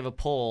 We have a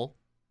poll,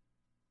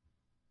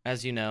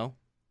 as you know,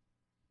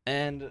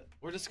 and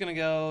we're just going to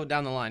go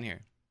down the line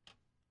here.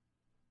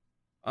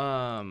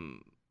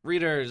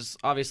 Readers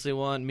obviously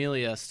want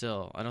Melia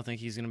still. I don't think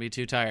he's going to be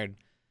too tired.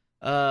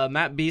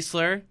 Matt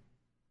Biesler,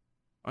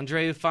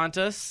 Andreu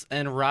Fontas,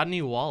 and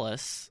Rodney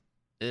Wallace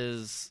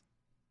is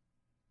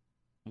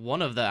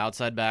one of the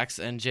outside backs,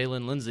 and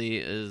Jalen Lindsay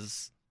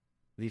is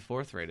the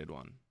fourth-rated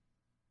one.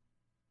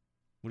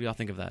 What do y'all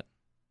think of that?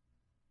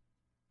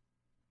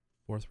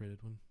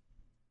 Fourth-rated one.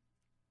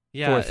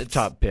 Yeah, Fourth it's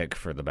top pick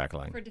for the back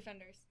line. for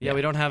defenders. Yeah,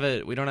 we don't have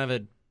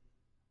it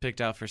picked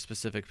out for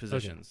specific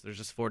positions. There's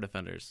just 4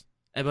 defenders.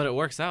 But it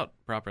works out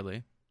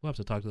properly. We'll have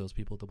to talk to those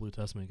people at the Blue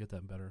Testament and get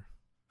that better.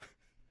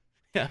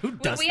 Yeah, who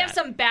does We that? have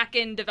some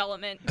back-end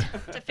development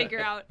to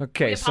figure out.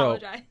 Okay, We so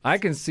apologize. I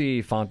can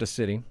see Fontas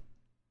sitting.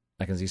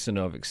 I can see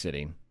Sinovic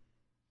sitting.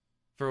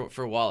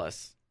 For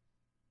Wallace.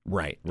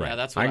 Right. Yeah,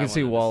 that's what I I can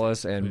see wanted to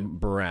Wallace and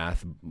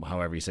Barath,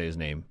 however you say his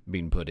name,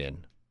 being put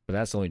in. But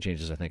that's the only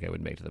changes I think I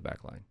would make to the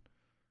back line.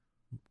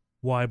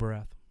 Why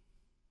Barath?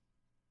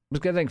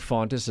 Because I think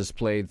Fontas has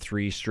played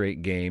 3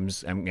 straight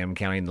games. I'm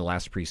counting the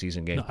last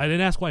preseason game. No, I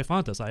didn't ask why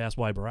Fontas. I asked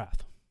why Barath.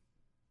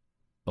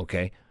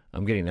 Okay,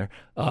 I'm getting there.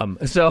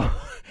 So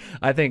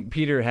I think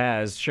Peter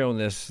has shown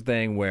this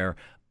thing where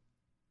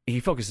he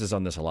focuses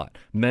on this a lot.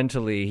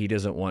 Mentally, he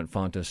doesn't want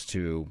Fontas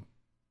to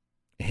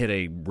hit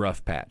a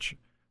rough patch.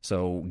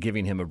 So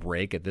giving him a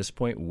break at this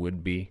point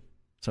would be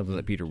something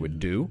that Peter would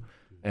do.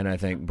 And I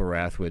think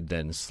Barath would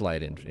then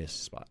slide into his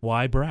spot.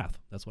 Why Barath?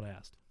 That's what I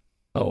asked.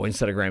 Oh,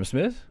 instead of Graham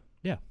Smith?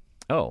 Yeah.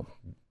 Oh.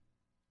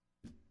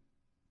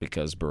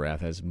 Because Barath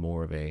has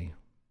more of a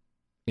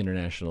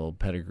international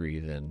pedigree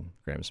than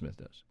Graham Smith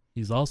does.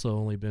 He's also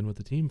only been with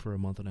the team for a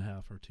month and a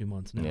half or 2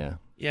 months now. Yeah.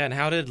 Yeah, and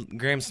how did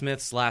Graham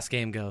Smith's last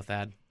game go,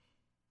 Thad?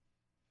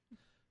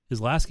 His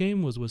last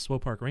game was with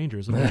Swope Park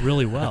Rangers and went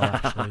really well,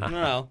 actually.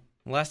 No.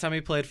 Last time he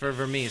played for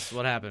Vermees,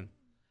 what happened?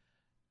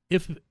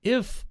 If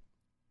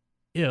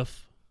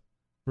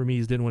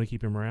Vermees didn't want to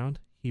keep him around,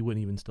 he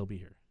wouldn't even still be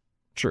here.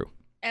 True.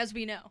 As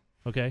we know.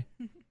 Okay?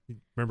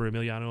 Remember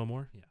Emiliano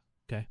Amor? Yeah.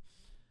 Okay.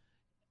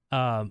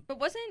 But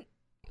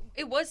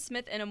it was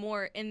Smith and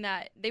Amore in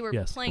that they were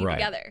Yes. playing Right.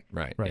 together.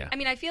 Right. Right. Yeah. I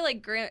mean, I feel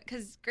like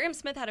Graham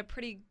Smith had a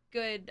pretty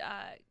good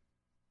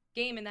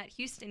game in that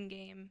Houston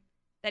game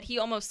that he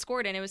almost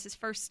scored in. It was his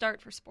first start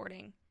for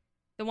Sporting.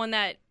 The one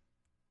that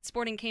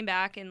Sporting came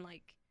back and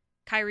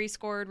Kyrie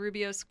scored,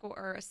 Rubio scored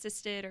or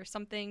assisted or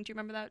something. Do you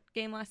remember that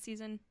game last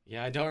season?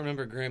 Yeah, I don't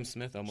remember Graham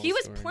Smith almost He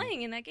was scoring.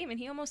 playing in that game and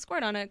he almost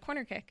scored on a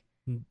corner kick.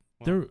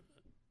 There,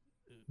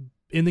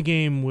 in the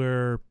game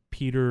where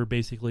Peter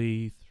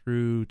basically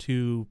threw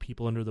 2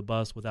 people under the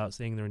bus without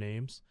saying their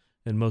names,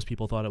 and most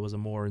people thought it was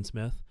Amore and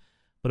Smith,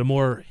 but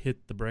Amore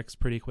hit the bricks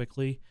pretty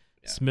quickly.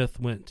 Yeah. Smith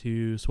went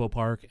to Swope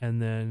Park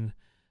and then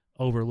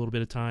over a little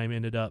bit of time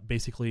ended up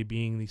basically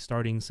being the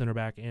starting center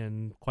back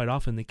and quite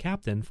often the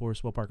captain for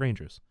Swope Park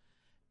Rangers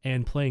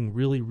and playing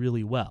really,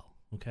 really well.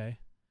 Okay.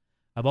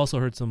 I've also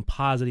heard some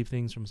positive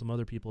things from some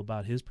other people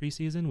about his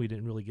preseason. We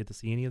didn't really get to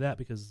see any of that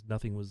because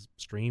nothing was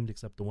streamed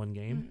except the one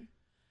game.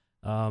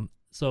 Mm-hmm.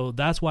 So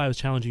that's why I was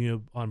challenging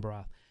you on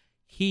Barath.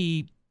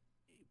 He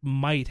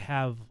might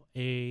have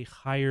a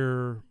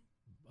higher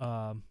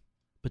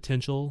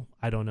potential.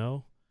 I don't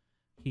know.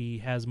 He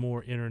has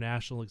more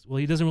international. Well,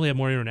 he doesn't really have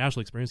more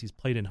international experience. He's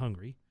played in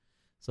Hungary,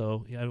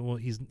 so yeah. Well,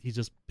 he's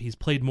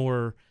played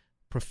more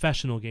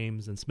professional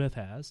games than Smith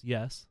has.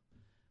 Yes,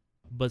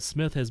 but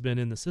Smith has been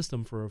in the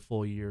system for a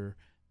full year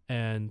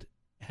and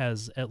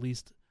has at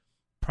least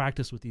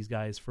practiced with these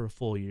guys for a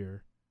full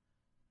year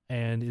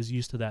and is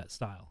used to that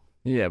style.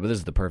 Yeah, but this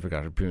is the perfect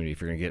opportunity if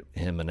you're going to get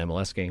him an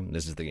MLS game.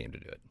 This is the game to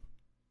do it.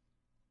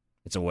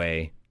 It's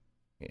away.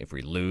 If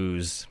we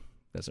lose,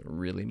 doesn't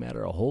really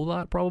matter a whole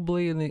lot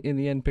probably in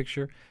the end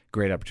picture.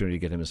 Great opportunity to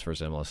get him his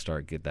first MLS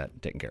start, get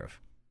that taken care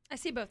of. I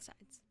see both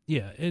sides.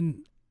 Yeah,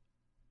 and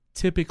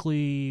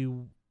typically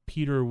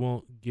Peter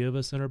won't give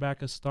a center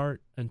back a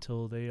start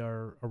until they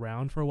are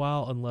around for a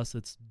while, unless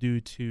it's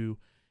due to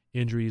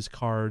injuries,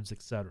 cards,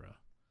 etc.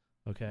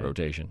 Okay.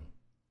 Rotation.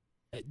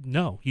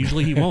 No,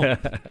 usually he won't.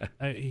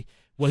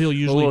 What he'll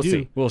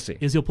usually We'll see.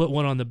 is he'll put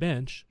one on the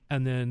bench,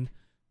 and then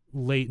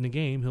late in the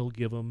game he'll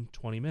give him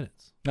 20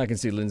 minutes. I can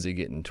see Lindsay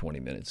getting 20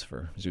 minutes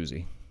for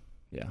Zuzi.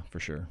 Yeah, for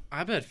sure.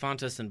 I bet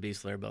Fontes and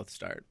Beasler both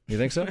start. You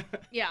think so?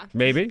 Yeah.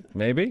 Maybe.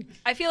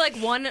 I feel like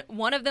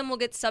one of them will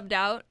get subbed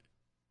out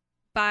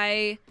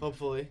by,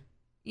 Hopefully.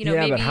 Yeah,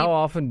 maybe. but how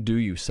often do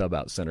you sub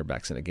out center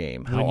backs in a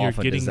game? How When you're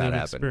often getting does that them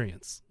happen?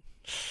 experience.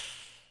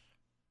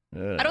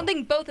 I don't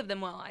think both of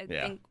them will. I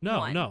think No.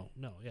 one.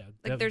 Yeah,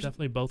 Like, there's-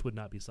 definitely both would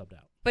not be subbed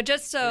out. But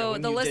just so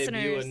when the you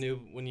listeners,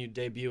 when you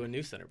debut a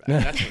new center back,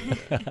 that's when you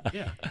do it.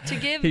 Yeah. to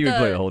give He would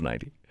play the the whole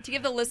 90. to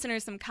give the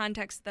listeners some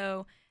context,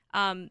 though,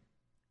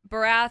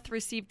 Barath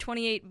received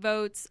 28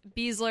 votes,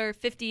 Beasler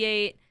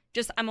 58.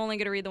 I'm only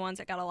going to read the ones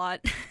that got a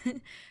lot.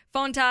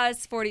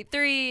 Fontas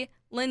 43,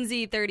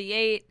 Lindsay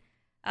 38,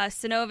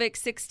 Sinovic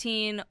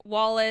 16,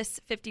 Wallace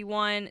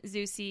 51,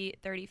 Zusi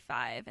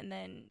 35, and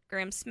then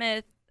Graham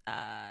Smith.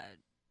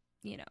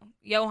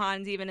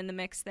 Johan's even in the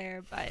mix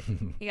there, but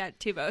he got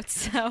 2 votes,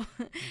 so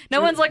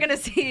no one's looking to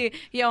see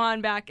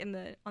Johan back on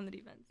the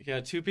defense.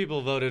 Yeah, 2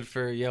 people voted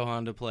for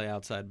Johan to play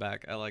outside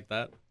back. I like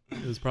that.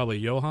 It was probably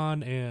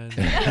Johan and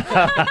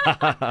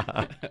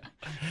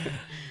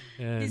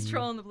He's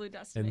trolling the Blue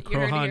Testament. and You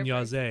heard it Krohan here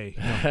first.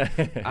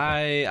 Yaze.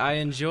 I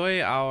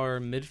enjoy our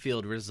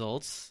midfield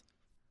results.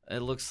 It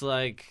looks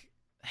like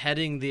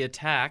heading the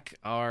attack,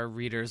 our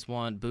readers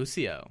want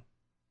Busio.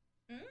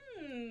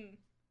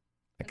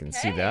 I can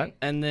see that.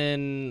 And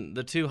then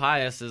the 2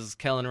 highest is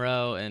Kellen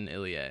Rowe and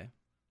Ilie.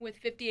 With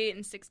 58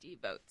 and 60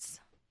 votes.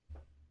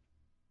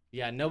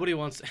 Yeah, nobody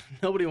wants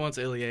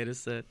Ilie to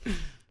sit.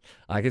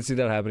 I can see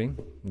that happening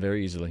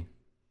very easily.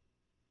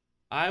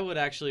 I would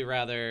actually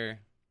rather.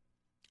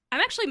 I'm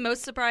actually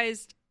most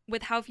surprised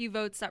with how few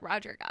votes that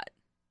Roger got.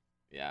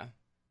 Yeah,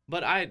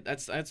 but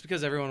that's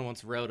because everyone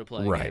wants Rowe to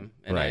play a Right, game,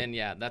 and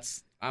yeah,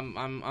 I'm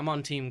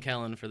on Team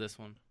Kellen for this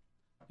one.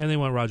 And they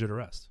want Roger to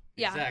rest.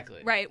 Yeah,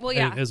 Exactly. right. Well,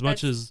 yeah. As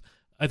much as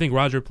I think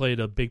Roger played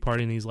a big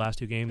part in these last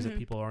 2 games Mm-hmm. that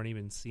people aren't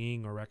even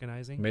seeing or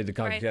recognizing. Made the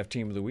CONCACAF Right.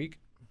 team of the week.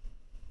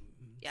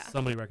 Yeah.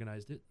 Somebody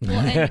recognized it. Well,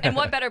 and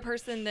what better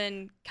person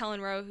than Kellen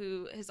Rowe,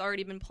 who has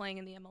already been playing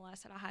in the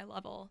MLS at a high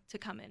level, to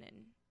come in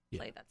and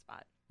play that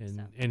spot.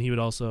 And he would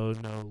also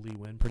know Lee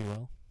Wynn pretty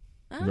well,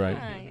 Right.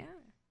 Yeah.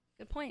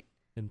 Good point.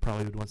 and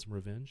probably would want some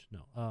revenge.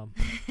 No.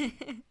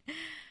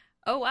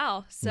 Oh,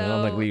 wow. So I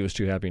don't think Lee was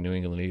too happy in New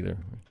England either.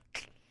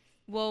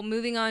 Well,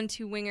 moving on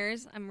to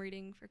wingers. I'm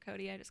reading for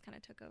Cody. I just kind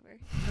of took over.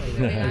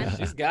 Moving on.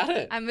 She's got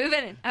it. I'm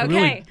moving.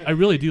 Okay. I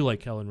really do like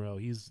Kellen Rowe.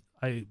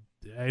 I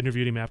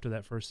interviewed him after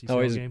that first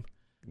CCL he's game.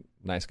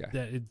 Nice guy.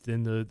 I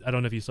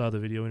don't know if you saw the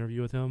video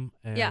interview with him.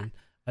 And Yeah.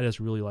 I just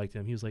really liked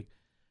him. He's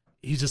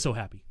just so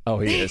happy. Oh,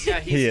 he is.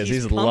 Yeah, he is.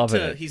 He's pumped loving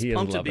to, it. He's He is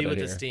pumped to loving be it with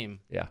here. his team.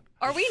 Yeah.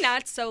 Are we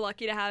not so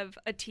lucky to have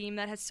a team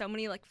that has so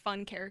many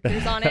fun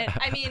characters on it?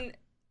 I mean,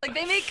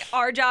 they make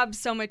our job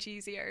so much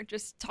easier.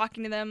 Just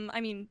talking to them. I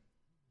mean,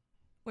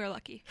 we're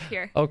lucky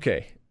here.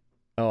 Okay.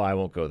 Oh, I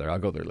won't go there. I'll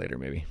go there later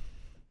maybe.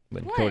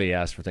 When What? Cody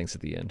asked for things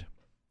at the end.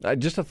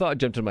 Just a thought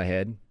jumped in my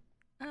head.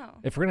 Oh,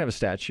 If we're going to have a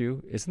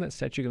statue, isn't that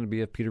statue going to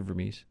be of Peter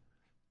Vermees?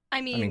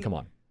 I mean, Come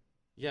on.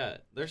 Yeah,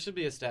 there should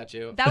be a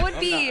statue. That would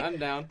be- I'm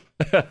down.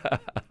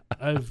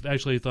 I've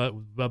actually thought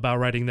about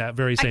writing that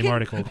very same can-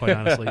 article, quite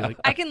honestly.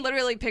 I can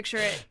literally picture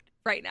it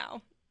right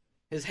now.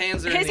 His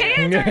hands are in His the air.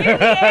 hands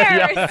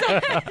are in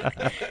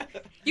the air.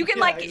 You can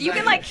you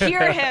can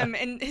hear him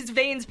and his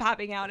veins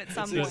popping out at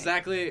some It's point.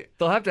 exactly.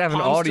 They'll have to have an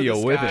Palms to the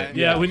audio with sky. it.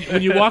 yeah,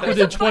 when you walk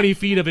within 20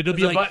 feet of it, it'll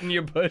be There's a like, button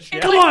you push.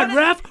 It's come like on, one of-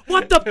 ref,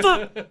 what the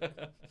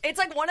fuck? It's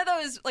like one of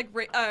those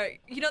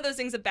those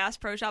things at Bass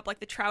Pro Shop,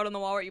 like the trout on the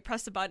wall where you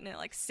press a button and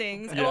it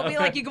sings. It will be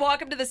like you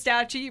walk up to the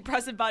statue, you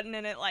press a button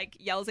and it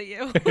yells at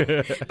you,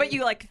 but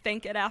you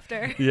thank it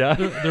after. Yeah.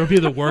 There'll be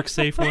the work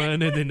safe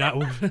one, and then not.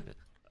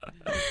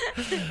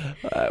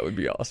 That would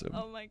be awesome.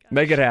 Oh my god.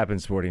 Make it happen,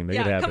 Sporting. Make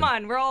it happen. Come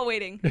on, we're all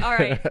waiting. All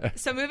right,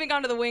 so moving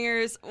on to the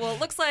wingers. Well, it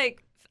looks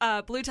like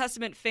Blue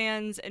Testament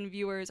fans and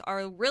viewers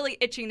are really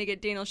itching to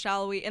get Daniel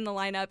Shallowy in the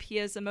lineup. He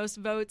has the most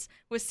votes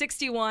with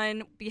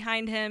 61.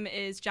 Behind him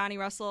is Johnny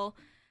Russell.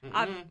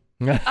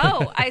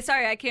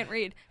 I can't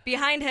read.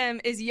 Behind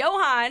him is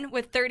Johan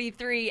with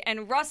 33,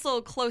 and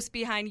Russell close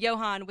behind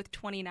Johan with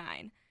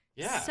 29.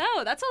 Yeah. So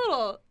that's a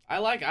little. I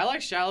like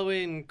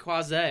Shallowy and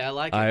Quase. I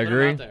like it. I Put 'em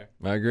agree. out there.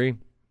 I agree.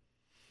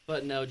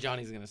 But no,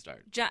 Johnny's gonna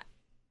start.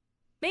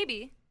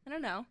 Maybe. I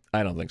don't know.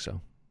 I don't think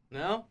so.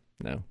 No.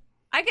 No.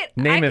 I could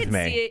Namath see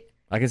may. it.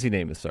 I can see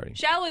Namath starting.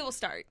 Shallowy will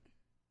start.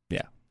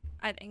 Yeah.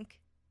 I think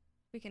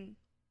we can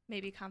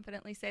maybe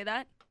confidently say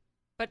that,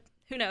 but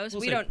who knows?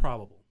 We'll We say don't.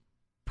 probable.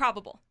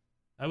 Probable.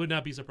 I would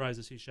not be surprised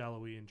to see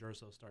Shallowy and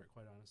Jerso start,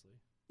 quite honestly.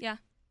 Yeah.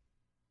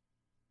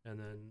 And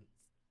then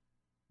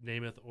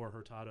Namath or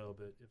Hurtado,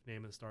 but if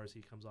Namath starts,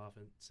 he comes off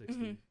at 60.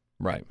 Mhm.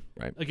 Right.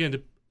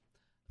 Again,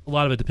 a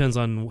lot of it depends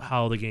on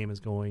how the game is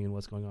going and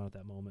what's going on at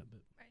that moment.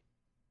 But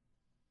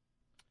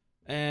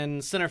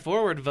And center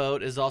forward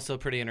vote is also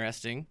pretty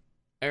interesting.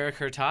 Eric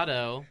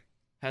Hurtado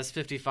has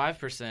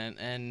 55%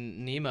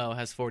 and Nemo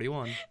has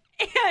 41%.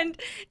 And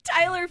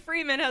Tyler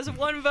Freeman has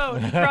 1 vote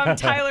from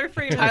Tyler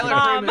Freeman's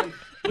mom. Freeman.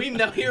 We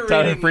know you're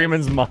Tyler reading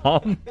Freeman's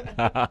mom.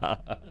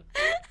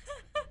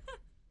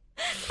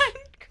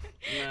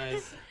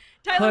 Nice.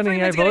 Tyler Honey,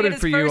 Freeman's I gonna voted get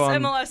his for you first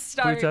on MLS Blue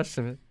start.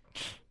 Testament.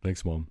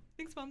 Thanks, Mom.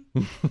 Thanks, Mom.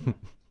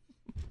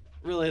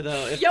 Really,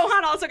 though, if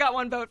Johan also got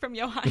 1 vote from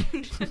Johan.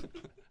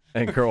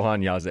 And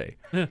Krohan Yaze.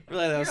 Really,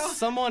 though,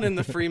 someone in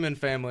the Freeman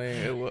family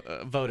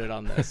voted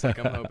on this. Like,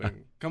 I'm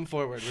hoping. Come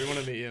forward. We want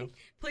to meet you.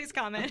 Please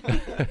comment.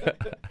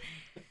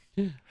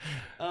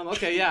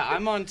 Okay, yeah,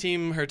 I'm on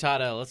Team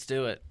Hurtado. Let's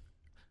do it.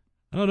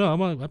 I don't know.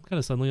 I'm kind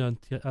of suddenly on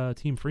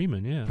Team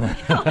Freeman.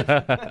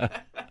 Yeah.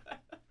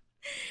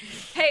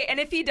 Hey, and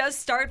if he does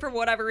start for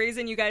whatever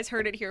reason, you guys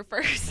heard it here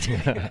first.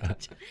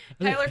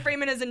 Tyler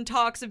Freeman is in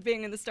talks of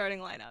being in the starting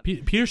lineup.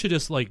 Peter should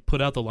just like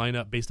put out the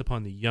lineup based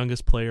upon the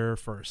youngest player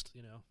first.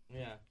 You know.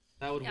 Yeah,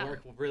 that would Yeah.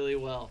 work really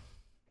well.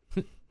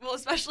 Well,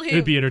 especially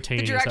It'd be the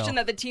entertaining. direction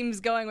that the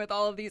team's going with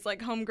all of these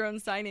like homegrown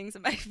signings.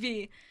 It might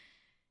be,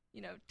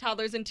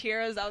 toddlers and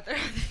tiaras out there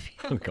on the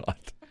Oh, field. God.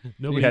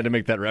 Nobody You had to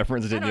make that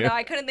reference, I didn't don't you? know.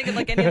 I couldn't think of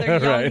like any other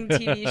young Right.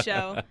 TV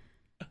show.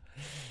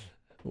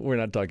 We're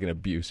not talking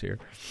abuse here.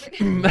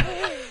 Hey,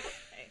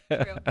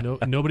 true.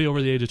 Nobody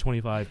over the age of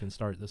 25 can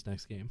start this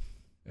next game.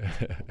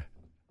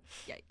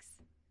 Yikes.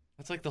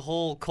 That's like the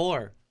whole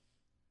core.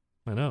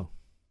 I know.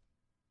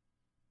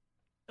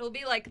 It'll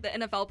be like the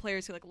NFL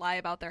players who like lie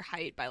about their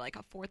height by like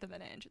 1/4 of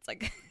an inch. It's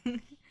like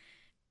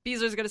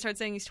Beasley's gonna start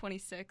saying he's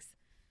 26.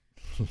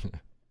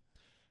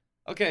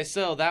 Okay,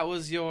 so that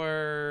was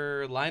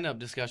your lineup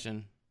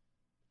discussion.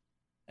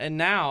 And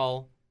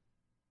now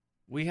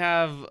we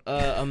have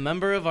a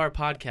member of our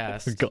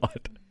podcast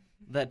God.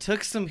 that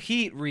took some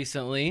heat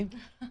recently.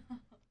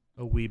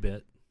 A wee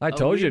bit. I A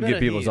told wee you to bit get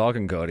of people heat.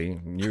 talking, Cody.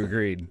 You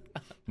agreed.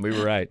 We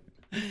were right.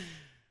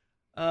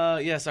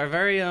 Yes, our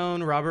very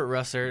own Robert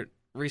Russert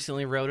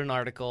recently wrote an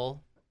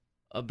article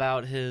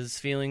about his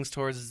feelings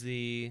towards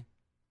the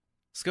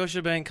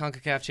Scotiabank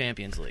CONCACAF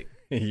Champions League.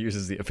 He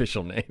uses the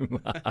official name.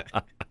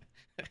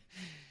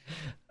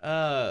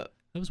 That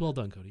was well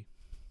done, Cody.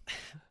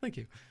 Thank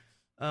you.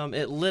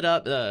 It lit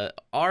up.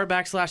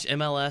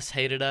 R/MLS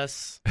hated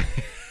us.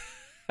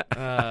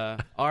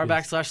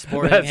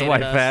 R/Sporting That's hated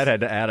why us. Pat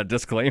had to add a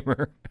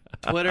disclaimer.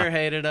 Twitter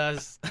hated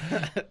us.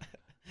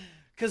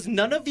 Because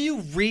none of you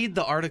read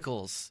the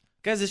articles.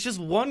 Guys, it's just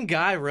one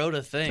guy wrote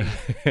a thing.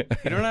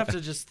 You don't have to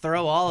just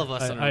throw all of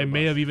us under I the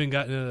may bus. have even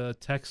gotten a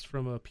text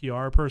from a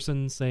PR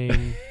person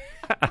saying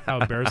how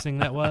embarrassing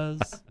that was.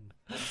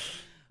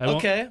 I won't-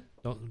 Okay.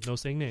 No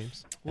saying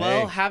names.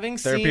 Well, Hey,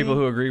 there are people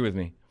who agree with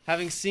me.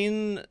 having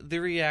seen the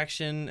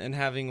reaction and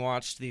having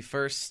watched the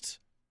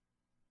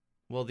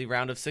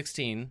round of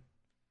 16,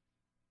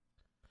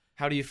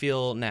 how do you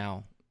feel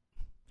now?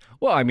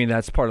 Well, I mean,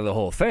 that's part of the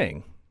whole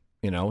thing,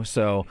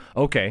 So,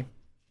 okay,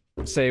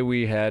 say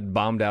we had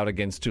bombed out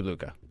against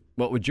Toluca.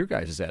 What would your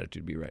guys'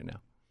 attitude be right now?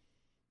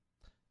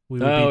 We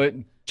would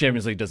be,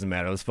 Champions League doesn't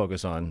matter. Let's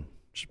focus on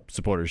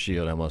Supporters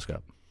Shield, MLS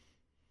Cup.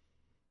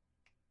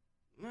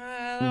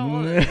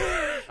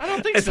 I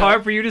don't think It's so.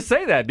 hard for you to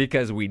say that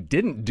because we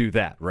didn't do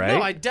that, right?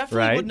 No, I definitely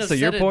right? wouldn't have So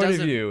your said it point of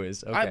doesn't- view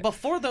is okay.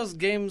 Before those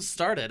games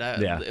started,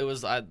 Yeah.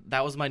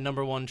 that was my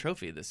number one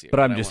trophy this year. But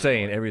that I'm I just wanted to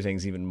saying win.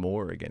 everything's even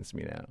more against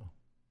me now.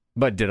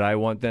 But did I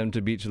want them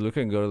to beat Toluca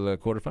and go to the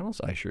quarterfinals?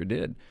 I sure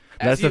did.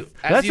 As you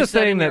the said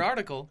thing in that your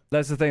article.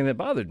 that's the thing that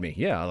bothered me.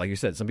 Yeah, like you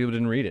said, some people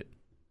didn't read it.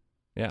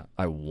 Yeah,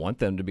 I want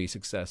them to be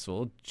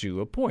successful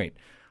to a point.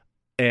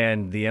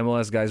 And the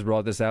MLS guys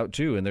brought this out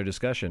too in their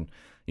discussion.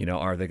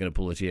 Are they going to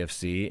pull a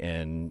TFC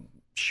and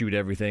shoot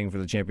everything for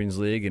the Champions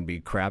League and be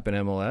crap in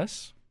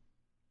MLS?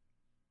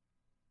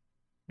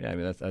 Yeah, I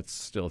mean that's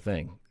still a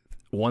thing.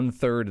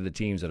 1/3 of the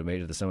teams that have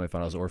made it to the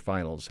semifinals or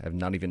finals have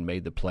not even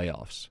made the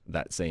playoffs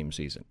that same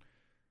season.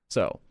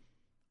 So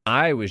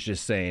I was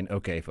just saying,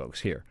 okay,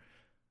 folks, here.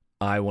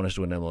 I want us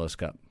to win MLS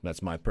Cup.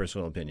 That's my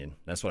personal opinion.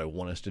 That's what I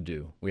want us to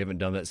do. We haven't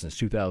done that since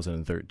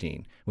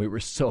 2013. We were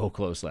so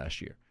close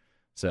last year.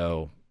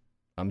 So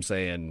I'm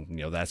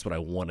saying, that's what I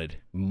wanted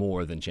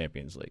more than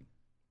Champions League.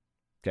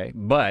 Okay?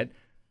 But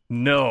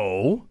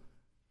no,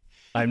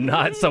 I'm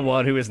not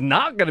someone who is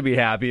not going to be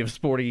happy if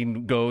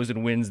Sporting goes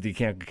and wins the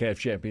CONCACAF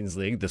Champions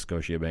League, the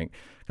Scotiabank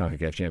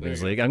CONCACAF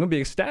Champions League. I'm going to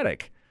be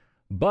ecstatic.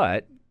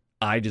 But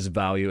I just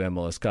value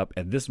MLS Cup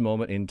at this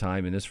moment in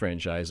time in this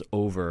franchise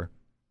over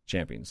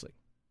Champions League.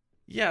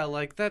 Yeah,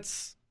 like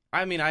that's.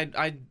 I mean,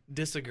 I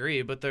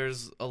disagree, but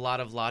there's a lot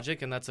of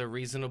logic, and that's a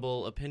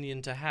reasonable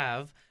opinion to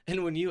have.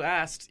 And when you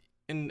asked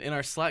in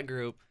our Slack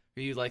group,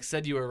 you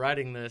said you were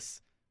writing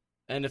this,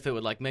 and if it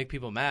would make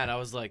people mad, I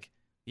was like,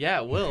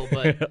 yeah, it will.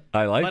 But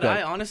I like but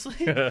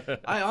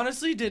that. I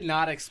honestly did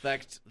not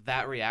expect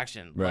that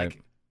reaction. Right.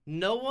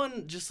 No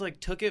one just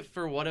took it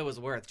for what it was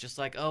worth. Just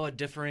a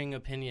differing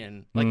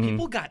opinion. Mhm.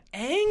 People got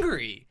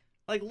angry.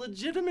 like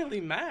legitimately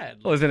mad.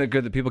 Well, isn't it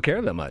good that people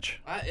care that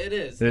much? It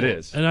is. It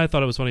is. And I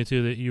thought it was funny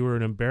too that you were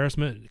an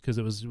embarrassment because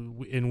it was,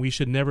 and we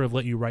should never have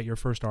let you write your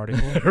first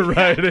article.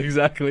 Right,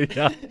 exactly.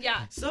 Yeah.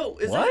 Yeah. So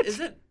What?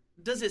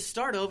 Does it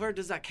start over?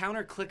 Does that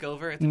counter click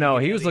over? At the No,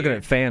 beginning he of was the looking year?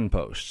 at fan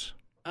posts.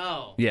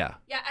 Oh. Yeah.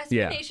 Yeah,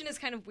 Yeah. SB Nation is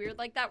kind of weird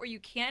like that, where you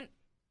can't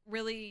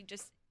really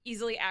just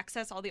easily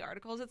access all the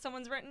articles that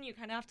someone's written. You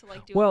kind of have to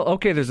like do. Well,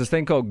 okay, there's this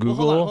thing called Well,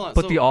 Google. hold on.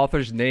 Put So- the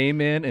author's name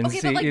in and Okay,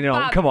 see, but, like,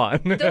 Bob, come on.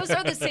 Those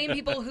are the same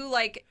people who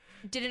like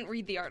didn't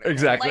read the article.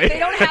 Exactly. Like they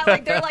don't have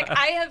like they're like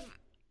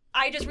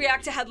I just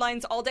react to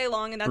headlines all day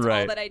long, and that's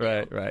all that I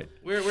do. Right.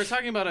 We're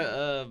talking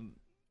about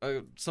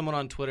someone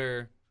on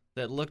Twitter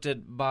that looked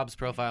at Bob's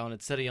profile and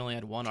it said he only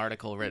had one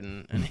article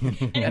written. And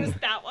And it was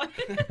that one.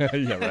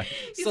 Yeah, right.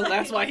 so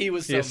that's why he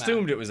was so He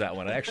assumed mad. it was that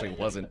one. It actually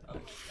wasn't.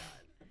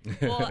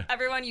 Well,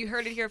 everyone, you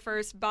heard it here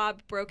first.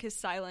 Bob broke his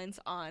silence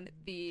on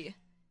the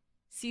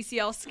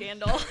CCL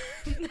scandal.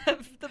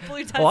 the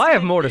Blue Testament. Well, I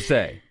have more to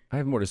say.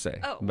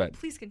 Oh, but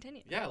please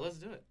continue. Yeah, let's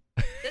do it.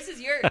 This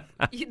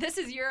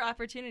is your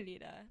opportunity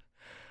to.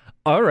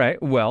 all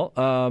right. Well,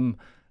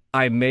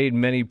 I made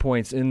many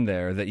points in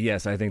there that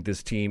yes, I think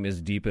this team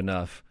is deep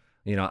enough.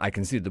 I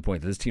conceded the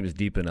point that this team is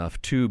deep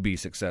enough to be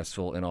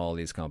successful in all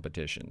these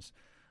competitions.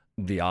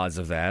 The odds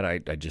of that, I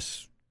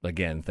just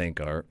again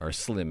think are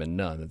slim and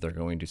none that they're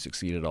going to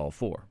succeed at all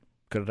four.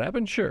 Could it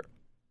happen? Sure.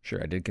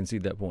 I did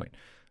concede that point.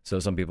 So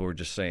some people were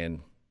just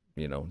saying,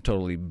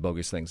 totally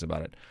bogus things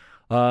about it.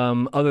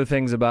 Other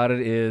things about it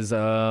is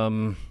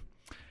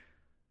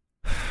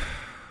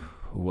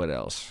what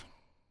else?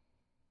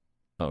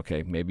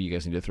 Okay, maybe you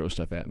guys need to throw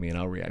stuff at me and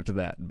I'll react to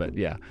that. But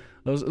yeah,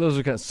 those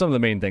are kind of some of the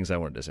main things I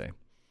wanted to say.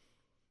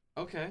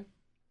 Okay.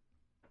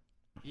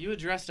 You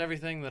addressed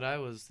everything that I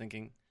was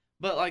thinking.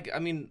 But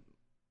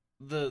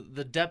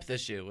the depth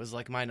issue was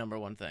like my number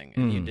one thing.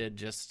 And you did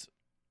just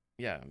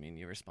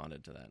you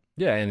responded to that.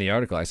 Yeah, in the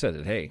article I said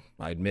that, hey,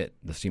 I admit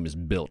this team is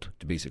built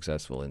to be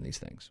successful in these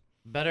things.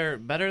 Better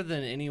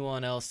than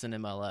anyone else in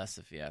MLS,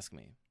 if you ask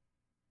me.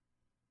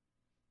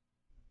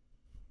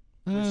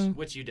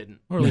 Which you didn't.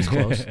 Or at least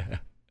close.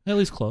 At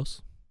least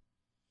close.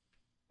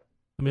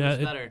 I mean, Who's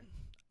better?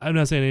 I'm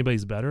not saying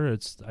anybody's better.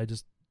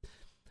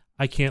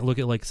 I can't look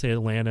at like say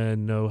Atlanta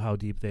and know how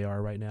deep they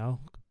are right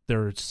now.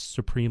 They're a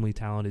supremely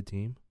talented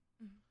team.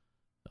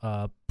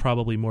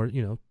 Probably more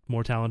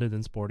talented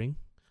than Sporting.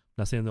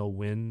 Not saying they'll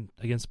win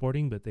against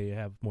Sporting, but they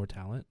have more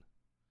talent.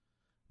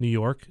 New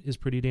York is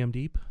pretty damn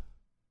deep.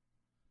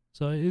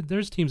 So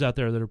there's teams out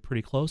there that are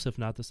pretty close, if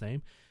not the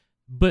same.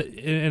 But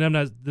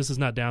this is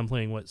not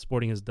downplaying what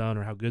Sporting has done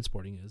or how good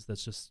Sporting is.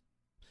 That's just,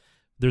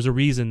 there's a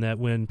reason that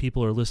when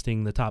people are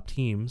listing the top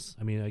teams,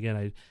 I mean,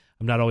 again,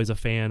 I'm not always a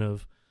fan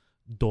of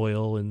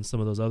Doyle and some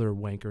of those other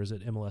wankers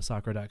at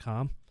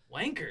MLSsoccer.com.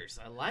 Wankers,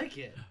 I like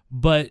it.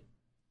 But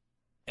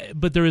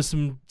there is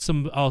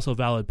some also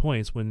valid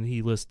points when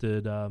he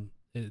listed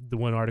the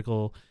one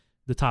article,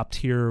 the top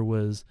tier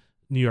was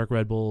New York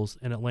Red Bulls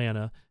and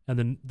Atlanta, and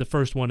then the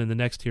first one in the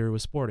next tier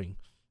was Sporting.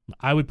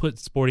 I would put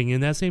Sporting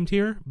in that same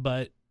tier,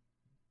 but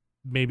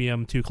maybe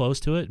I'm too close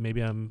to it.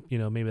 Maybe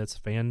maybe that's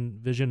fan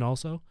vision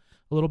also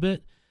a little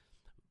bit.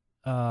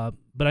 But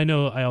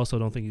I also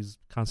don't think he's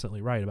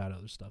constantly right about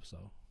other stuff.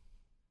 So.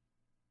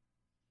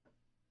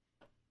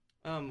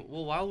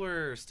 Well, while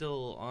we're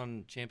still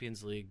on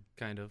Champions League,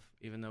 kind of,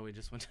 even though we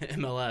just went to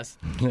MLS,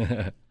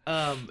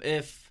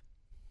 if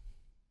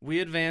we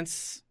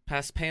advance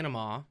past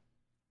Panama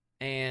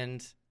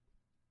and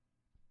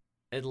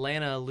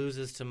Atlanta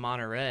loses to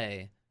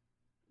Monterrey,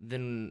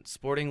 then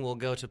Sporting will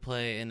go to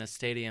play in a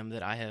stadium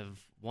that I have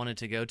wanted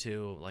to go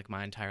to like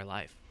my entire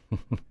life.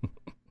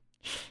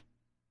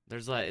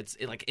 It's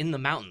like in the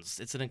mountains.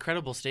 It's an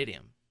incredible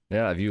stadium.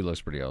 Yeah, that view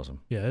looks pretty awesome.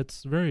 Yeah,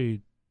 it's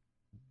very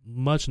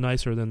much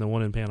nicer than the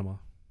one in Panama.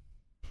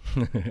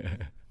 Do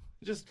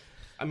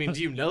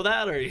you know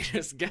that, or are you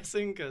just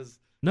guessing? Because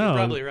No, you're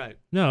probably right.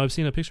 No, I've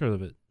seen a picture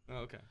of it. Oh,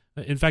 okay.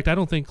 In fact, I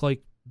don't think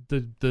like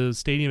the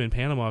stadium in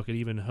Panama could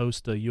even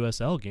host a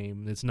USL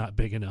game. It's not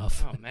big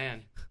enough. Oh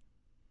man,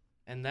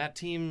 and that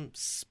team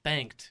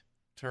spanked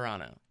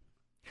Toronto.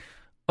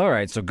 All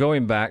right, so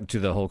going back to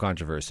the whole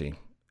controversy,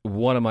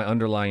 one of my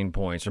underlying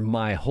points, or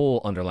my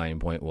whole underlying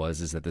point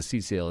is that the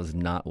CCL is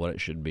not what it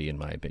should be, in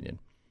my opinion.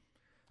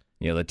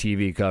 The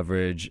TV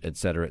coverage, et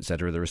cetera,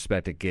 the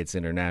respect it gets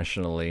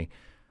internationally.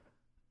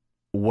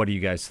 What do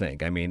you guys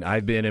think? I mean,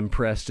 I've been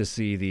impressed to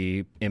see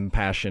the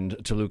impassioned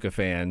Toluca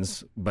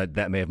fans, but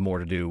that may have more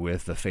to do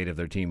with the fate of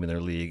their team in their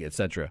league, et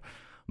cetera.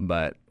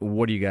 But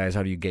how do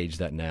you gauge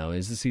that now?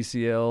 Is the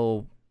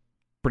CCL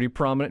pretty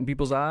prominent in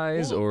people's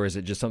eyes, or is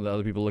it just something that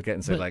other people look at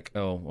and say,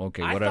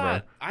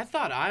 whatever? I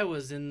thought I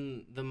was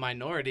in the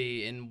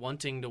minority in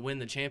wanting to win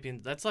the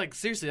Champions. That's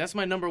seriously, that's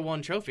my number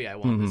one trophy I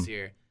won this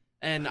year.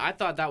 And I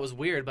thought that was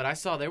weird, but I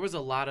saw there was a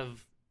lot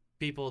of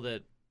people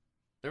that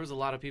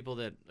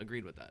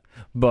agreed with that.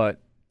 But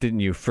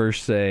didn't you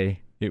first say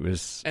it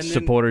was and then,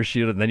 Supporters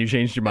Shield, and then you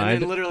changed your mind?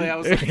 And then literally I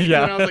was like,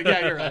 yeah.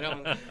 You're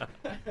right.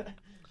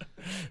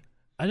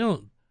 I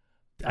don't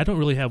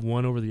really have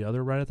one over the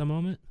other right at the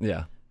moment.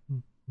 Yeah.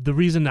 the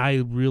reason I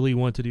really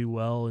want to do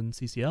well in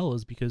CCL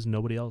is because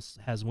nobody else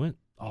has went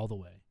all the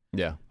way.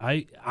 Yeah.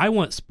 I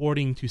want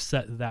Sporting to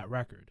set that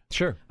record.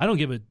 Sure. I don't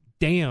give a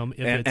damn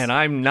if And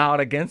I'm not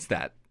against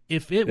that.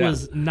 if it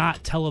was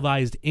not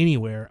televised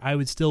anywhere, I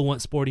would still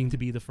want Sporting to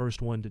be the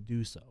first one to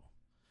do so.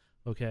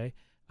 Okay?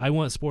 I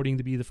want Sporting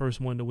to be the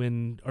first one to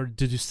win or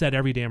to just set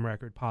every damn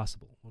record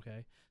possible.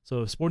 Okay?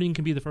 So if Sporting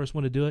can be the first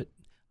one to do it,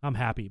 I'm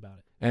happy about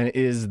it. And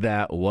is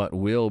that what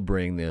will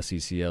bring the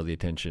CCL the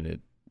attention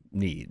it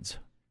needs?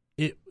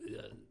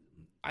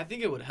 I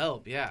think it would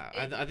help. Yeah,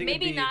 I think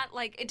maybe not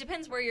like it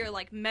depends where you're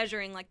like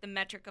measuring like the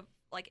metric of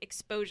like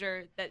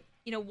exposure that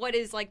what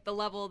is like the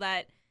level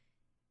that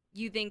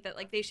you think that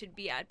like they should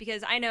be at,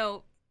 because I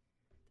know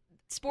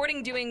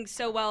Sporting doing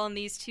so well in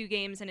these 2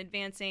 games and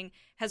advancing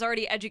has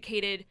already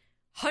educated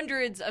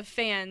hundreds of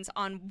fans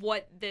on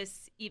what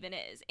this even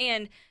is.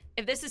 And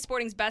if this is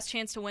Sporting's best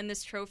chance to win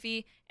this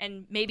trophy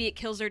and maybe it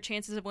kills their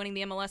chances of winning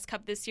the MLS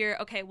Cup this year,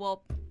 okay,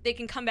 well, they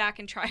can come back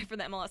and try for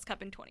the MLS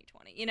Cup in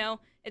 2020.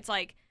 It's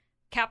like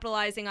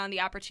capitalizing on the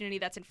opportunity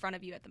that's in front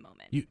of you at the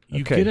moment. You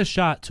get a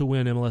shot to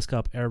win MLS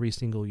Cup every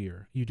single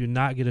year. You do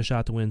not get a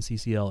shot to win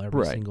CCL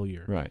every single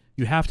year. Right.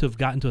 You have to have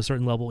gotten to a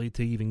certain level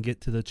to even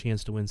get to the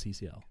chance to win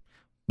CCL.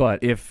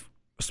 But if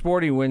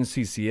Sporting wins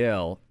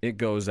CCL, it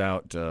goes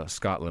out to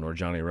Scotland, where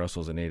Johnny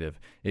Russell's a native.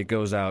 It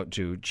goes out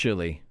to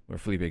Chile, where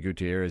Felipe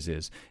Gutierrez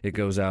is. It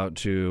goes out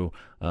to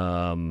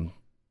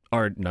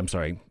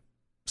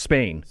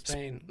Spain.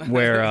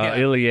 Where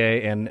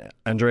Ilie and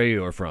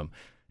Andreu are from.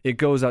 It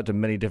goes out to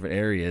many different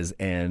areas,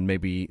 and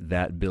maybe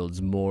that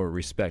builds more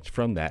respect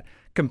from that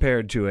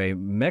compared to a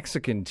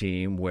Mexican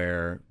team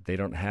where they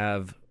don't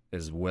have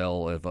as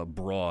well of a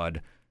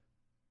broad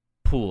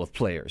pool of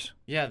players.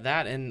 Yeah,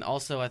 that, and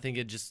also I think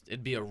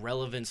it'd be a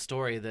relevant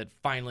story that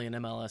finally an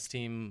MLS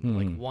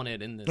team won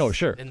it in this. Oh,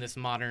 sure. In this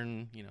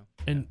modern,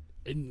 And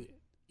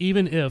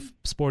even if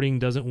Sporting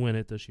doesn't win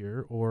it this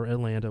year, or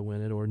Atlanta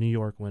win it, or New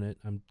York win it,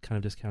 I'm kind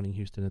of discounting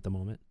Houston at the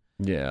moment.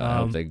 Yeah, I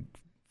hope they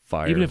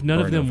fire. Even if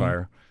none of them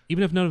fire.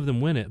 Even if none of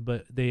them win it,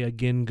 but they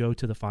again go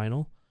to the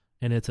final,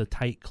 and it's a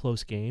tight,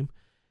 close game,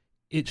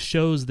 it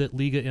shows that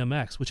Liga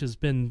MX, which has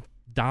been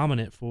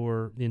dominant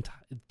for the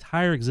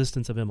entire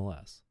existence of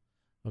MLS,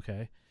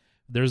 okay?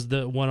 There's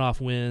the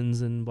one-off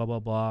wins and blah, blah,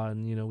 blah,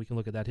 and, we can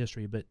look at that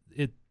history, but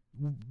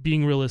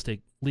being realistic,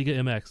 Liga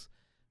MX,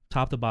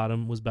 top to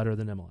bottom, was better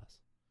than MLS.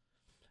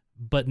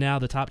 But now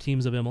the top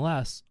teams of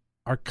MLS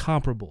are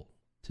comparable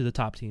to the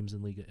top teams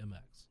in Liga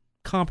MX.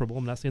 Comparable.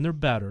 I'm not saying they're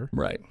better.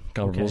 Right.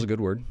 Comparable is a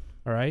good word.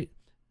 All right.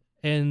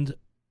 And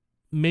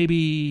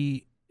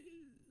maybe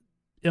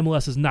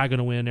MLS is not going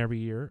to win every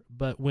year,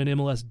 but when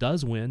MLS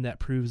does win, that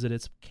proves that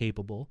it's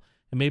capable.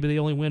 And maybe they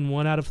only win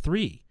 1 out of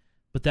 3,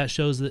 but that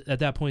shows that at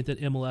that point that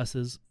MLS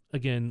is,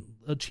 again,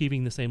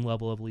 achieving the same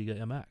level of Liga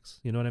MX.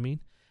 You know what I mean?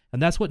 And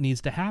that's what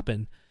needs to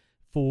happen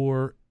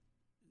for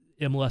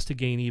MLS to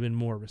gain even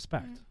more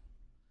respect.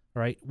 Mm-hmm.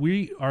 All right?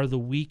 We are the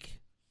weak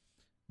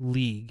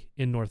league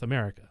in North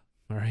America.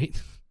 All right?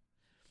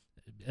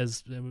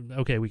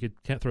 We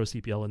can't throw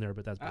CPL in there,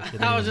 but that's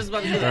bullshit. I was just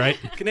about to say, all right?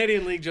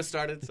 Canadian League just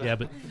started. So. Yeah,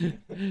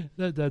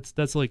 but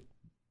that's like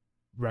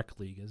rec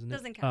league, isn't it?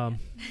 Doesn't count.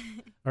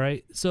 All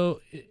right,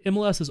 so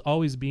MLS is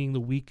always being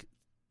the weak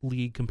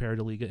league compared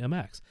to Liga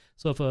MX.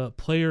 So if a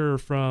player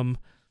from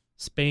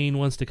Spain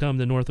wants to come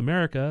to North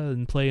America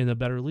and play in a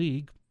better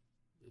league,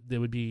 they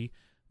would be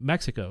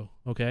Mexico.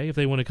 Okay, if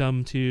they want to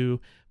come to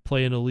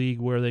play in a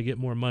league where they get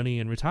more money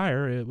and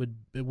retire,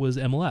 it was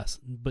MLS.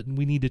 But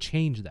we need to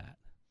change that.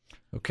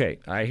 Okay,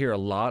 I hear a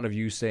lot of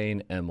you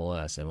saying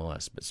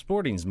MLS, but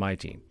Sporting's my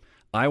team.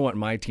 I want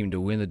my team to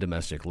win the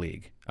domestic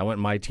league. I want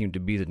my team to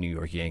be the New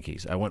York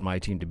Yankees. I want my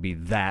team to be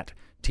that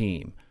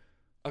team.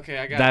 Okay,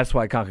 I got That's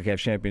why CONCACAF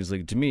Champions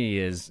League to me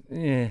is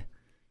No,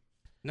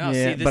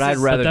 yeah, see, but I'd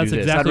rather that's do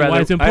this. exactly I'd rather,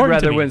 why it's important I'd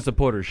rather to me. win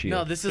Supporter Shield.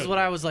 No, this is what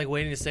I was like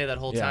waiting to say that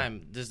whole Yeah.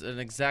 time. There's an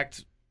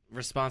exact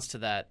response to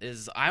that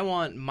is I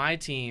want my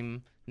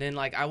team, then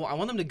like I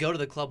want them to go to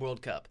the Club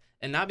World Cup,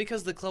 and not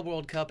because the Club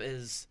World Cup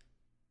is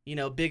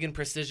big and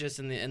prestigious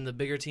and the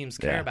bigger teams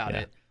care about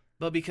it,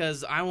 but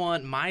because I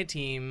want my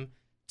team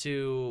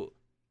to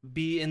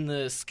be in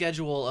the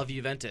schedule of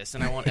Juventus,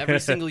 and I want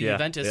every single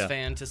Juventus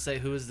fan to say,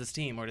 who is this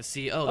team, or to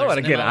see, there's and an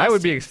again, MLS I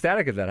would be team.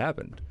 ecstatic if that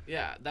happened.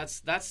 Yeah,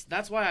 that's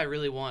why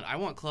I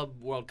want Club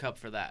World Cup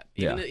for that.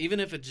 Even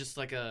if it's just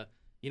like a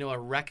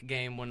rec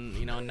game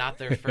when not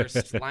their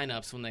first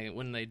lineups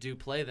when they do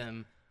play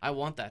them. I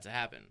want that to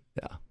happen.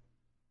 Yeah.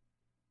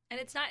 And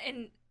it's not,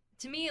 and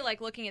to me, like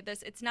looking at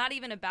this, it's not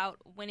even about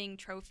winning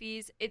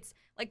trophies. It's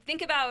like,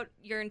 think about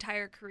your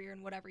entire career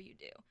and whatever you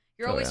do.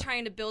 You're always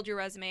trying to build your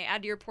resume,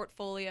 add to your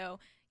portfolio,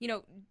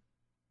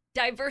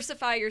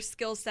 diversify your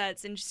skill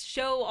sets and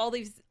show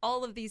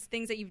all of these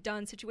things that you've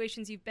done,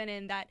 situations you've been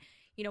in, that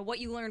what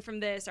you learned from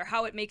this or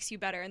how it makes you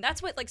better. And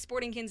that's what like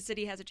Sporting Kansas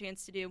City has a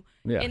chance to do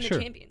in the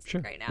Champions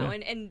League right now. Yeah.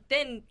 And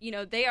then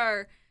they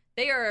are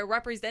a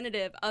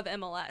representative of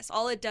MLS.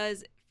 All it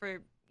does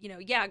for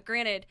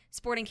granted,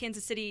 Sporting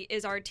Kansas City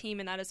is our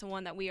team, and that is the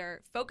one that we are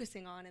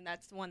focusing on, and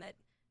that's the one that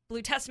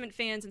Blue Testament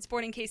fans and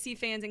Sporting KC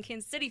fans and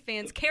Kansas City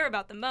fans care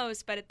about the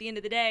most. But at the end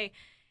of the day,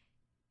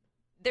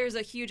 there's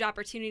a huge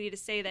opportunity to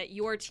say that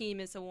your team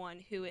is the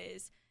one who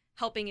is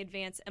helping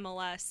advance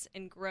MLS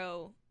and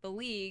grow the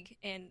league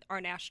and our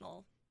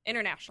international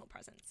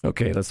presence.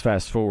 Okay, let's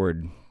fast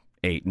forward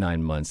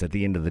 8-9 months. At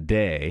the end of the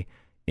day,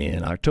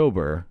 in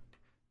October,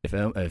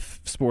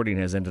 if Sporting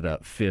has ended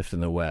up 5th in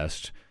the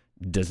West,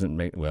 doesn't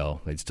make, well,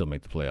 they'd still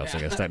make the playoffs, I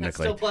guess,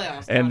 technically. Still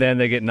playoffs. And then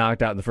they get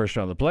knocked out in the first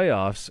round of the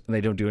playoffs, and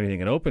they don't do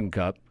anything in Open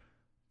Cup,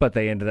 but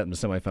they ended up in the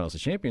semifinals of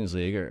Champions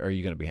League. Are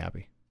you going to be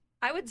happy?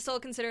 I would still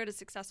consider it a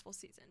successful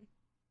season.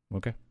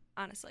 Okay.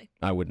 Honestly.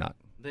 I would not.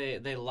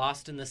 They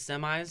lost in the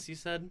semis, you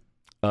said?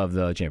 Of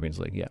the Champions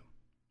League, yeah.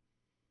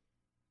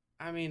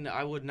 I mean,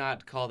 I would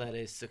not call that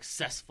a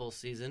successful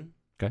season.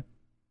 Okay.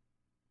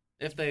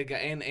 If they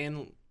got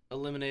and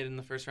eliminated in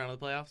the first round of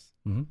the playoffs?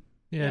 Mm-hmm.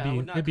 Yeah, I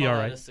would not it'd be call all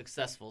that right. a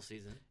successful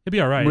season. It'd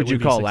be all right. Would you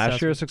be call last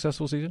year a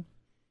successful season?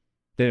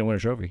 They didn't win a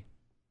trophy.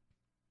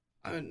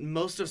 I mean,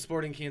 most of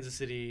Sporting Kansas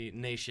City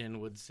Nation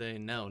would say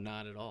no,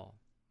 not at all.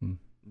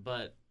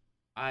 But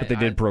they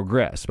did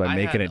progress by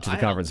making it to the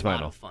conference I had a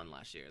final. lot of fun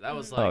last year. That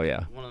was Oh,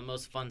 yeah. one of the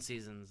most fun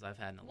seasons I've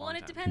had in a long And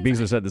time. it depends.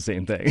 Beasley said the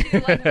same thing.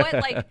 Too, like what,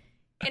 like,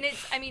 and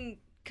it's, I mean,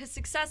 because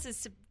success is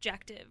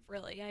subjective,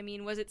 really. I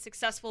mean, was it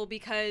successful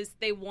because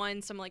they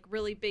won some like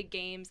really big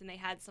games and they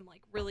had some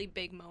like really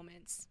big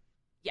moments?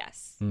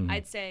 Yes,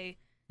 I'd say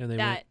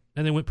that.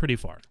 And they went pretty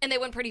far. And they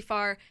went pretty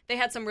far. They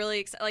had some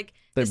really like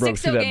They the broke 6-0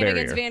 through that game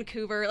against barrier.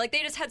 Vancouver. Like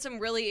they just had some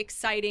really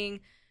exciting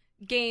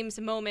games,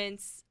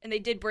 moments, and they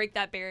did break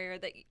that barrier.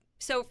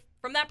 So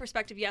from that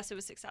perspective, yes, it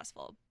was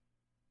successful.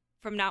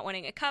 From not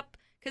winning a cup,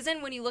 because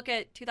then when you look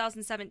at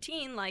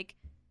 2017, like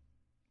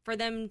for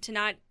them to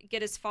not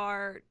get as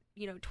far,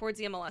 towards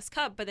the MLS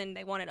Cup, but then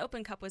they won an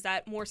Open Cup, was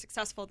that more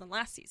successful than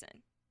last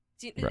season?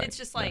 Right. It's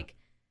just like.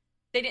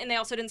 They didn't. They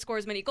also didn't score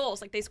as many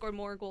goals. Like they scored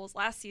more goals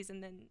last season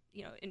than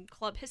in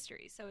club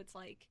history. So it's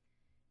like,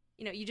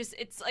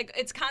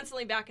 it's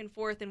constantly back and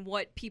forth in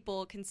what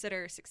people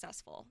consider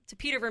successful. To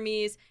Peter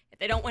Vermees, if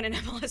they don't win an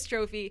MLS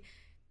trophy,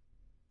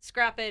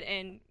 scrap it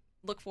and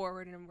look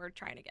forward, and we're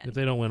trying again. If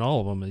they don't win all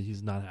of them,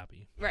 he's not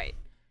happy. Right.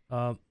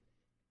 And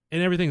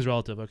everything's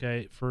relative.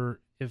 Okay, for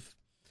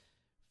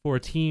a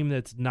team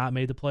that's not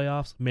made the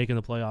playoffs, making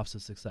the playoffs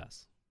is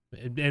success,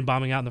 and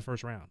bombing out in the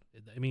first round.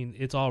 I mean,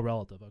 it's all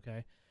relative.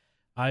 Okay.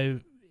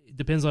 It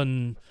depends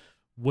on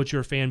what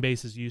your fan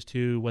base is used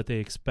to, what they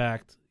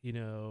expect,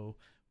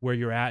 where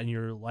you're at in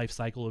your life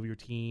cycle of your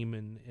team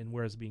and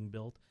where it's being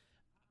built.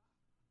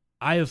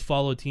 I have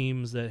followed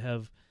teams that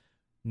have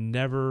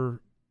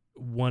never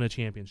won a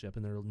championship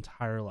in their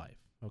entire life,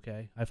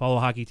 okay? I follow a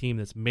hockey team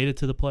that's made it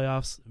to the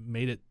playoffs,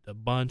 made it a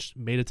bunch,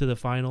 made it to the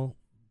final,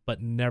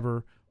 but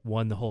never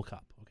won the whole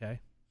cup, okay?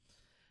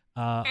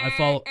 I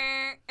follow...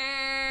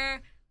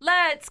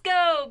 Let's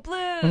go,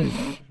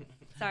 Blues!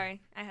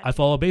 Sorry, I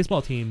follow a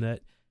baseball team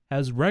that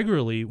has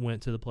regularly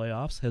went to the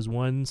playoffs, has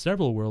won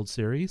several World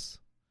Series,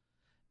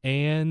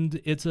 and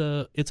it's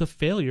a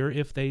failure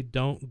if they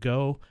don't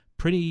go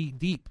pretty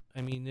deep.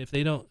 I mean, if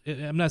they don't,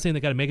 I'm not saying they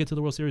got to make it to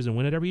the World Series and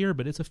win it every year,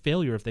 but it's a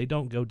failure if they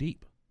don't go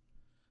deep.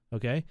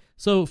 Okay,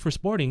 so for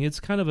Sporting,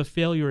 it's kind of a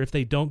failure if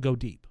they don't go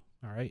deep.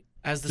 All right.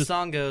 As the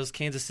song goes,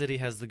 Kansas City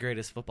has the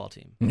greatest football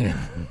team.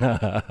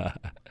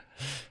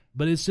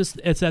 But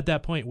it's at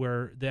that point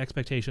where the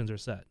expectations are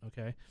set.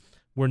 Okay.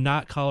 We're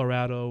not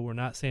Colorado. We're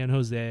not San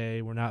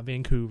Jose. We're not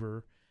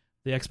Vancouver.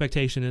 The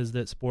expectation is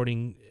that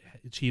Sporting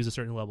achieves a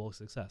certain level of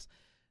success.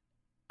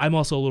 I'm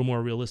also a little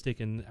more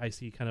realistic, and I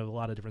see kind of a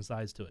lot of different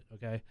sides to it,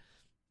 okay?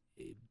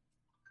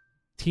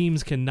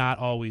 Teams cannot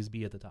always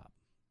be at the top.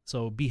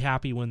 So be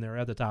happy when they're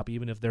at the top,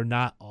 even if they're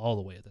not all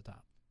the way at the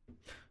top.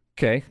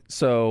 Okay,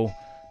 so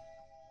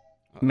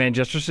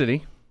Manchester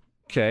City,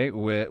 okay,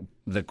 with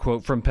the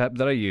quote from Pep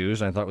that I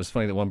used, I thought it was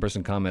funny that one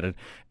person commented,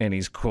 and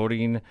he's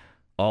quoting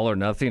All or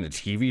Nothing, a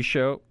TV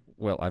show.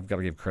 Well, I've got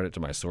to give credit to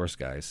my source,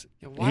 guys.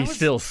 He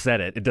still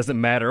said it. It doesn't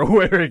matter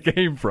where it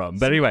came from.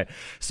 But anyway,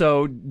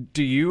 so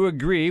do you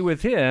agree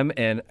with him?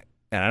 And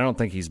I don't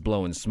think he's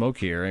blowing smoke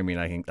here. I mean,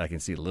 I can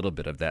see a little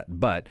bit of that.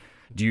 But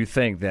do you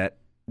think that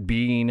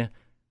being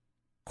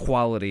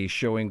quality,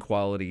 showing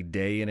quality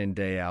day in and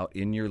day out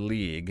in your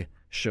league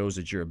shows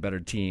that you're a better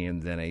team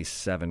than a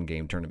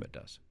 7-game tournament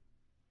does?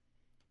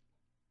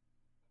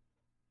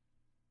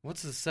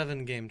 What's a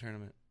 7-game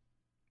tournament?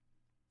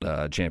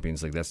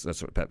 Champions League. That's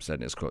what Pep said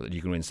in his quote, that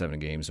you can win 7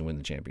 games and win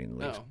the Champions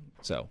League. Oh.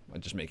 So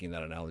I'm just making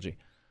that analogy.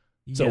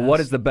 Yes. So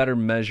what is the better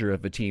measure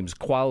of a team's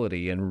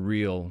quality and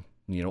real,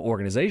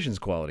 organization's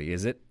quality?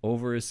 Is it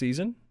over a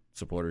season,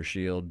 Supporters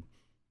Shield,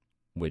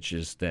 which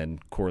is then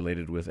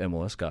correlated with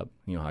MLS Cup,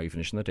 how you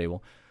finish in the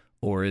table,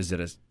 or is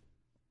it a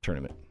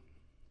tournament?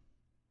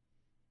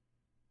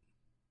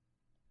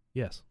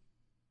 Yes.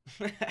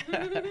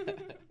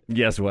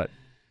 Yes, what?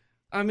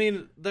 I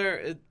mean,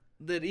 that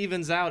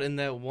evens out in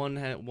that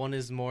one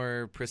is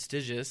more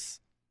prestigious,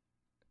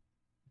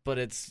 but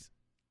it's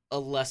a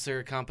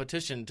lesser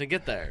competition to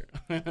get there,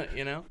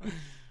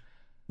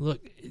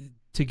 Look,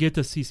 to get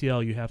to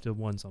CCL, you have to have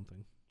won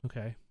something.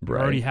 Okay, you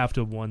Right. already have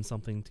to have won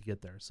something to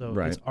get there, so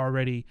Right. it's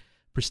already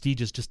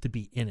prestigious just to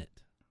be in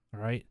it. All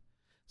right,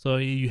 so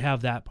you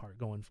have that part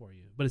going for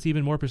you, but it's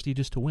even more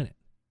prestigious to win it.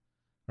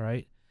 All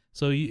right,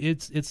 so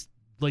it's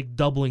like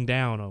doubling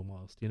down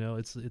almost.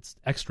 It's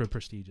extra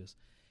prestigious.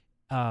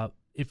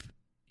 If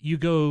you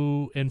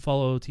go and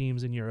follow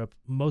teams in Europe,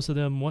 most of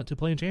them want to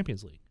play in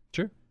Champions League.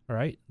 Sure. All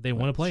right, they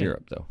want to play It's in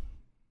Europe, though.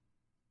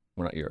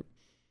 We're not Europe.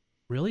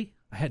 Really?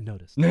 I hadn't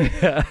noticed.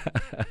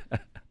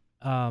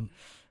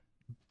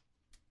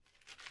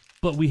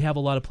 But we have a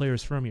lot of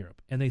players from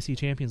Europe, and they see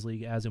Champions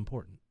League as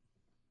important.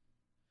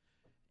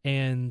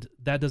 And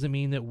that doesn't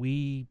mean that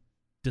we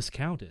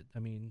discount it. I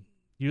mean,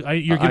 you're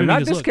giving I'm me not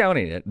this look.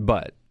 discounting it,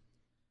 but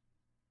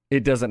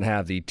it doesn't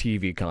have the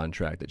TV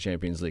contract that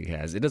Champions League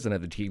has. It doesn't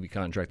have the TV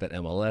contract that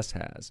MLS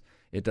has.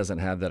 It doesn't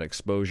have that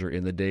exposure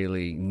in the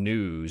daily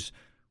news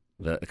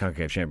that the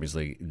CONCACAF Champions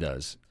League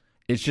does.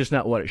 It's just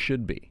not what it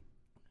should be.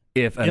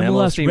 If an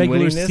MLS team regular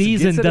winning this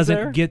season gets it doesn't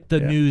there, get the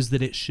yeah. news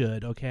that it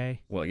should, okay?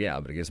 Well, yeah,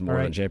 but it gets more All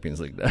than right. Champions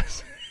League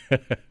does.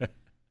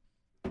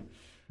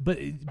 But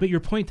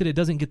your point that it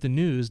doesn't get the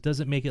news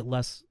doesn't make it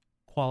less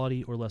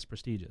quality or less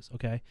prestigious,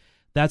 okay?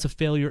 That's a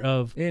failure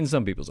of In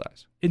some people's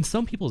eyes. in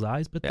some people's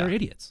eyes, but they're Yeah.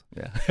 idiots.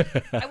 Yeah.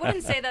 I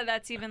wouldn't say that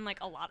that's even like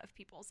a lot of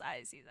people's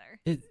eyes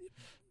either.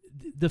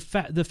 The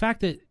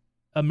fact that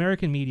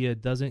American media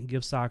doesn't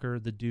give soccer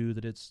the due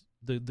that it's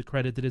the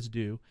credit that it's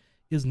due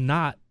is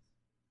not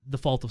the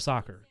fault of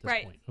soccer at this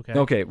Right. point, okay?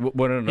 Okay, no.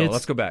 It's-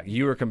 Let's go back.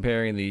 You were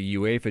comparing the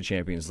UEFA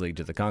Champions League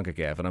to the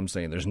CONCACAF, and I'm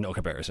saying there's no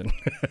comparison.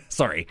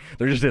 Sorry,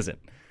 there just isn't.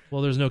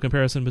 Well, there's no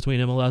comparison between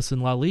MLS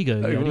and La Liga.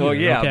 yet Well, either,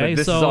 yeah, okay? but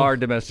this So, is our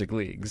domestic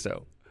league,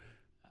 so.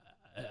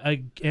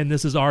 and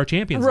this is our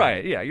Champions League.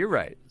 Right, yeah, you're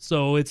right.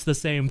 So it's the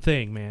same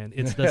thing, man.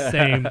 It's the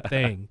same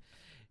thing.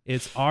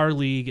 It's our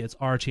league. It's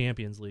our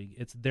Champions League.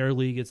 It's their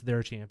league. It's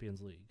their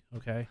Champions League.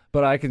 Okay.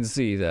 But I can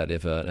see that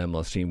if an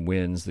MLS team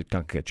wins the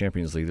CONCACAF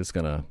Champions League, that's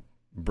going to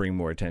bring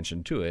more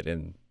attention to it,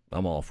 and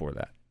I'm all for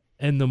that.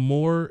 And the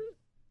more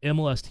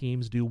MLS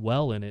teams do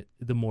well in it,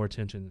 the more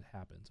attention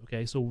happens.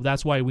 Okay. So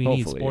that's why we need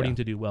Hopefully, Sporting yeah.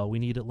 to do well. We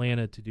need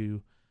Atlanta to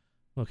do.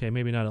 Okay,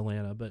 maybe not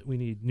Atlanta, but we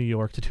need New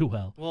York to do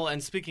well. Well,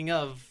 and speaking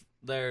of,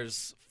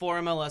 there's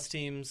 4 MLS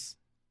teams,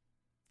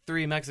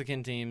 3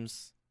 Mexican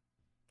teams,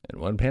 And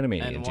one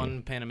Panamanian and team.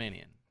 1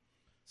 Panamanian.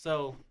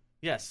 So,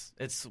 yes,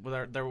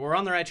 we're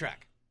on the right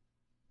track.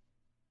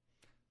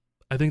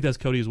 I think that's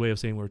Cody's way of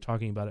saying we're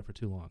talking about it for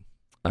too long.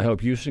 I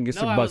hope Houston gets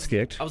their butts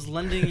kicked. I was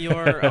lending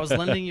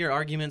your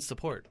argument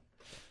support.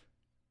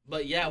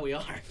 But yeah, we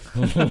are.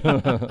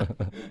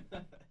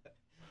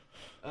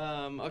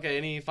 Okay,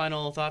 any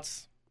final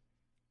thoughts?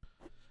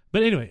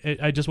 But anyway,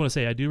 I just want to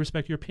say I do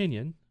respect your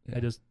opinion. Yeah. I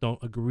just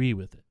don't agree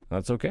with it.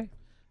 That's okay.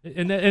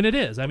 And it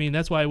is. I mean,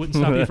 that's why I wouldn't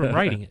stop you from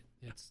writing it.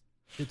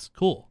 It's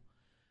cool.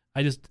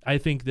 I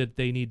think that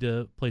they need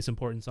to place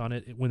importance on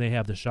it when they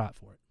have the shot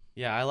for it.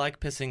 Yeah, I like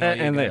pissing all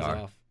you And they guys are.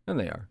 off. And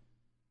they are.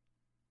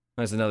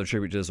 That's another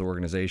tribute to this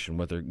organization,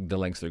 the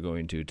lengths they're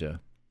going to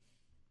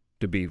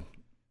be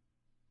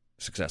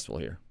successful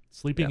here.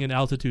 Sleeping Yeah. in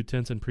altitude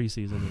tents in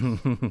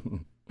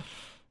preseason.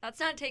 That's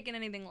not taking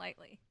anything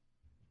lightly.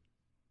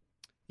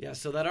 Yeah,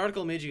 so that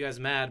article made you guys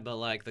mad, but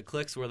like the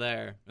clicks were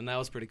there, and that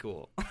was pretty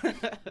cool.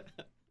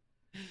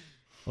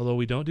 Although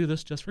we don't do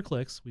this just for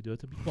clicks, we do it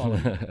to be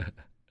quality.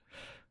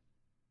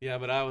 Yeah,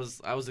 but I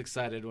was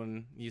excited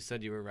when you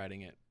said you were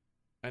writing it.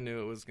 I knew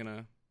it was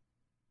gonna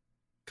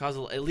cause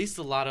at least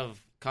a lot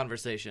of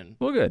conversation.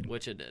 Well, good.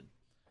 Which it did.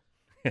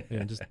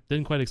 Yeah, just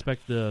didn't quite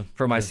expect the.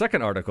 For my the-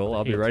 second article,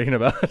 I'll be hate. writing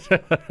about.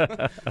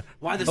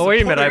 Why the Oh,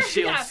 wait a minute, supporter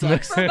shield Yeah,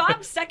 sucks. for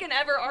Bob's second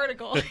ever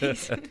article.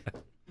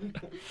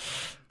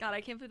 God,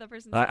 I can't believe that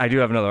person. I do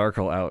have another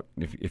article out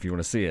if you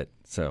want to see it.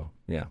 So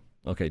yeah,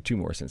 okay, 2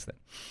 more since then.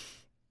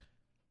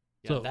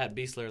 Yeah, So- that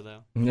Beasler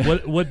though.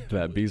 What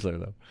That Beasler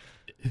though.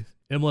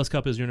 MLS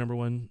Cup is your number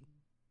one,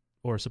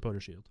 or Supporter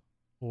Shield,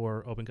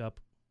 or Open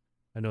Cup?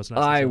 I know it's not.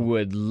 I CCL.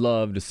 would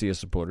love to see a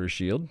supporters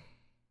shield,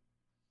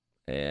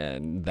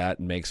 and that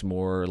makes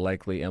more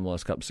likely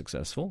MLS Cup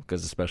successful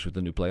because especially with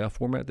the new playoff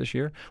format this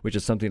year, which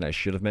is something I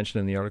should have mentioned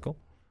in the article,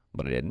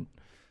 but I didn't.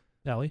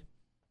 Allie?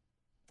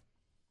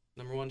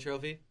 Number 1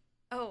 trophy.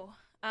 Oh,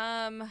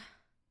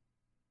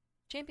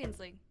 Champions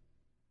League.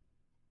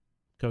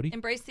 Cody?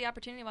 Embrace the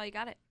opportunity while you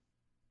got it.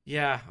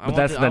 Yeah, But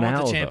that's the I want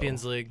now, the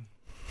Champions though. League.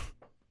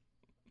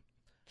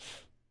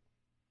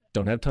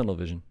 Don't have tunnel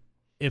vision.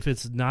 If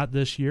it's not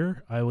this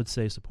year, I would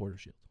say Supporter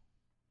Shield.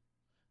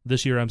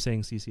 This year, I'm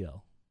saying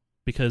CCL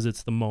because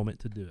it's the moment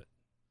to do it.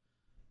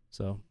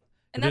 So,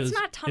 And if it that's was-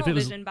 not if tunnel it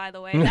was- vision, by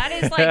the way. That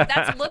is like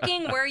that's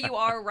looking where you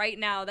are right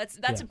now. That's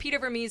Yeah. a Peter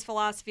Vermees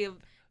philosophy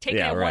of taking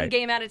Yeah, it one right.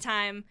 game at a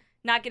time,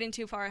 not getting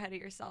too far ahead of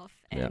yourself.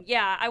 And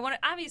yeah, I want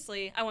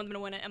them to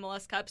win an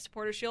MLS Cup,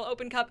 Supporter Shield,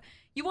 Open Cup.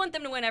 You want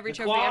them to win every The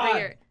trophy quad. every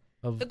year.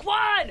 Of- The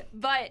quad,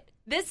 but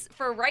this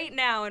for right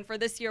now and for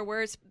this year,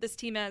 where this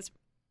team is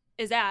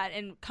at,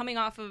 and coming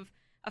off of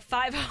a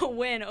 5-0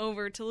 win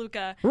over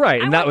Toluca.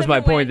 Right, I and that want was them my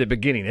to point win. at the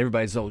beginning.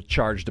 Everybody's so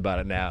charged about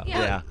it now.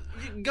 Yeah.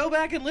 Go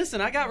back and listen.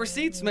 I got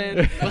receipts,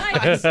 man.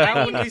 Right.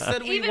 I mean, we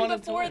said we even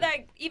wanted before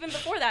to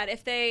win. that,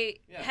 if they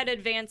Yeah. had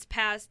advanced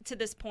past to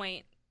this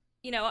point,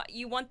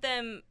 you want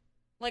them.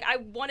 Like, I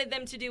wanted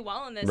them to do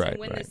well in this Right, and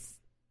win right.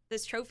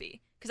 this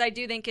trophy, because I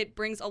do think it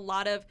brings a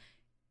lot of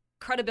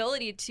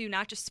credibility to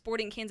not just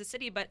Sporting Kansas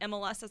City but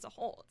MLS as a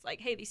whole. It's like,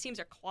 hey, these teams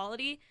are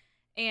quality,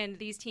 and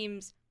these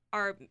teams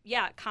are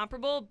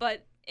comparable,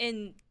 but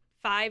in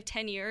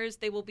 5-10 years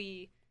they will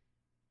be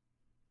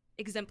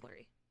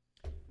exemplary.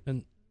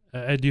 And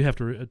I do have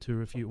to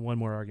refute one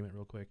more argument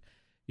real quick.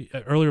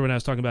 Earlier when I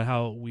was talking about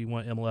how we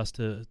want MLS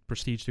to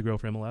prestige to grow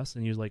for MLS,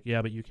 and you was like,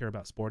 yeah, but you care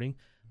about Sporting.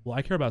 Well,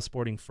 I care about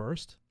Sporting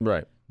first,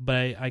 Right.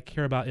 but I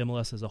care about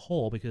MLS as a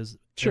whole, because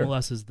Sure.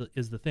 MLS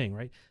is the thing,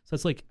 right? So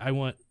it's like, I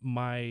want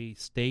my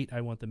state,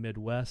 I want the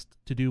Midwest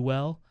to do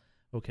well.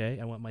 Okay,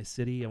 I want my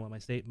city, I want my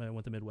state, I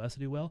want the Midwest to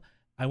do well.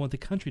 I want the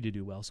country to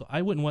do well. So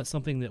I wouldn't want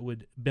something that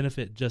would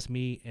benefit just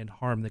me and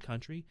harm the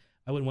country.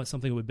 I wouldn't want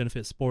something that would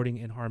benefit Sporting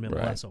and harm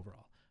MLS Right.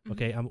 overall.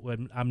 Okay,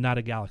 I'm not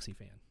a Galaxy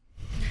fan.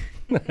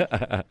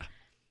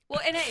 Well,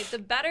 and hey, the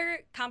better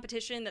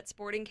competition that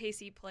Sporting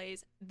KC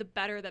plays, the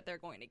better that they're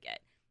going to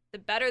get. The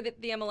better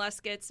that the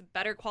MLS gets,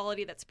 better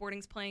quality that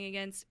Sporting's playing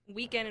against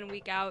week in and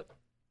week out,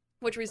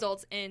 which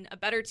results in a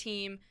better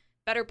team,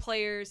 better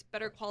players,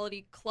 better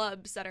quality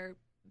clubs that are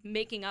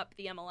making up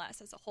the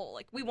MLS as a whole.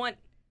 Like, we want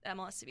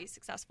MLS to be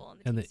successful and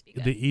the And teams to be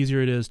good. the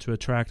easier it is to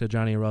attract a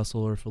Johnny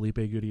Russell or Felipe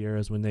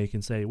Gutierrez when they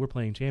can say, we're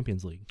playing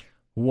Champions League.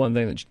 One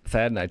thing that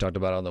Thad and I talked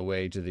about on the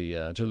way to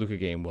the Toluca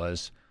game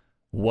was,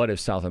 what if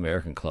South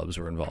American clubs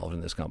were involved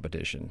in this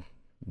competition?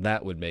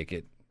 That would make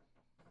it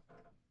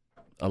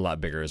a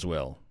lot bigger as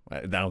well.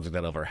 I don't think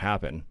that'll ever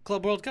happen.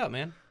 Club World Cup,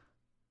 man.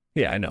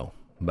 Yeah, I know,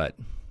 but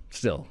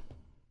still,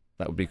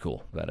 that would be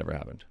cool if that ever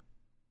happened.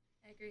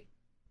 I agree.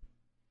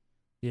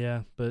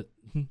 Yeah, but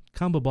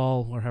combo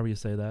ball, or however you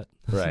say that.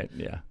 Right,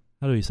 yeah.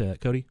 How do you say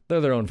that, Cody? They're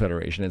their own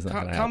federation. It's not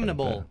going to happen.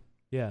 Communable.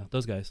 Yeah,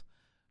 those guys.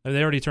 I mean,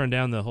 they already turned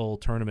down the whole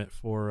tournament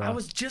for. I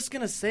was just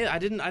gonna say I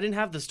didn't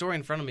have the story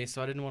in front of me,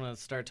 so I didn't want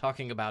to start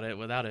talking about it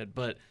without it.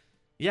 But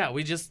yeah,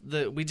 we just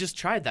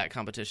tried that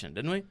competition,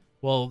 didn't we?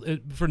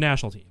 for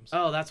national teams.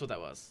 Oh, that's what that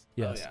was.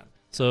 Yes. Oh, yeah.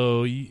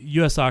 So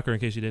U.S. Soccer, in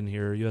case you didn't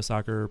hear, U.S.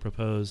 Soccer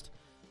proposed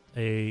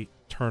a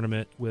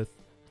tournament with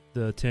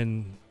the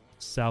 10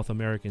 South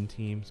American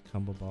teams,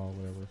 combo ball,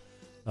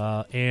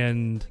 whatever,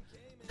 and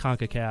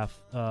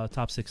CONCACAF,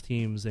 top 6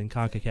 teams in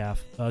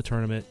CONCACAF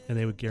tournament, and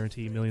they would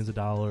guarantee millions of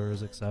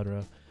dollars,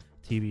 etc.,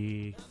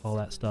 TV, all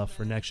that stuff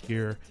for next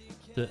year.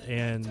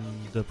 And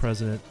the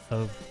president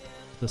of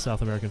the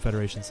South American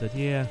Federation said,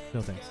 yeah,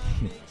 no thanks.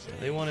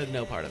 They wanted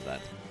no part of that.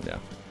 Yeah.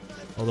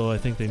 Although I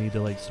think they need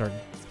to start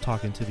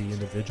talking to the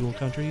individual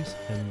countries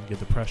and get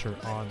the pressure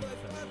on them.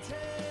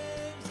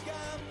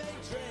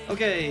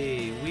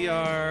 Okay, we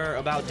are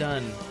about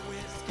done.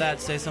 Thad,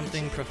 say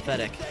something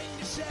prophetic.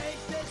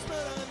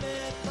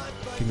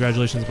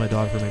 Congratulations, my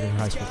dog, for making her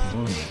high school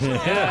team.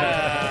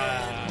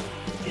 Yeah.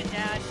 Good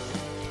dad.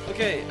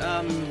 Okay,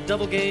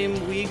 double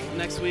game week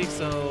next week,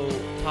 so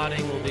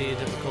potting will be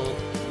difficult,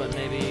 but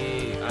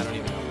maybe, I don't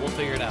even know. We'll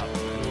figure it out,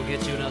 and we'll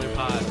get you another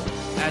pod.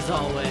 As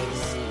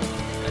always,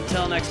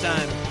 until next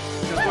time,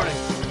 go Sporting.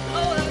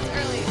 Oh, that was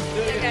early.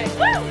 Do it Okay. again.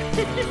 Woo!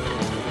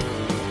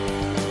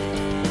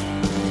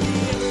 The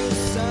other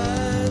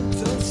side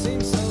don't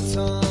seem so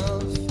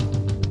tough,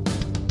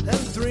 and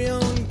 3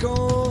 own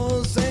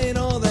goals ain't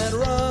all that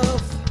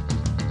rough.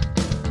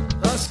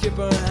 Our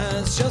skipper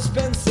has just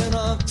been sent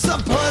off.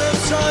 Supporters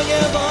strong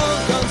have all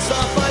gone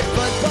soft. My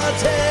football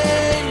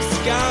team's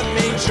got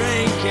me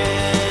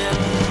drinking.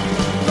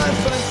 My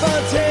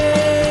football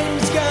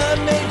team's got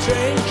me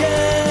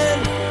drinking.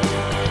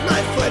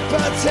 My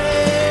football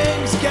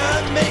team's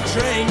got me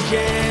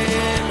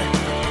drinking.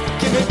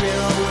 Give me beer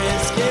or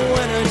whiskey,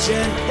 wine or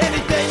gin,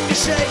 anything to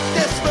shake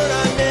this foot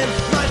I'm in.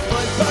 My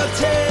football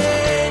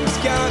team's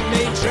got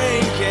me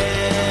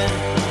drinking.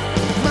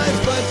 My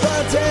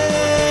football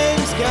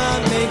team's got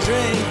me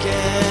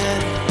drinking.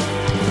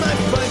 My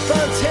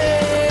football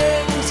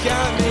team's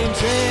got me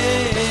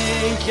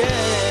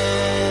drinking.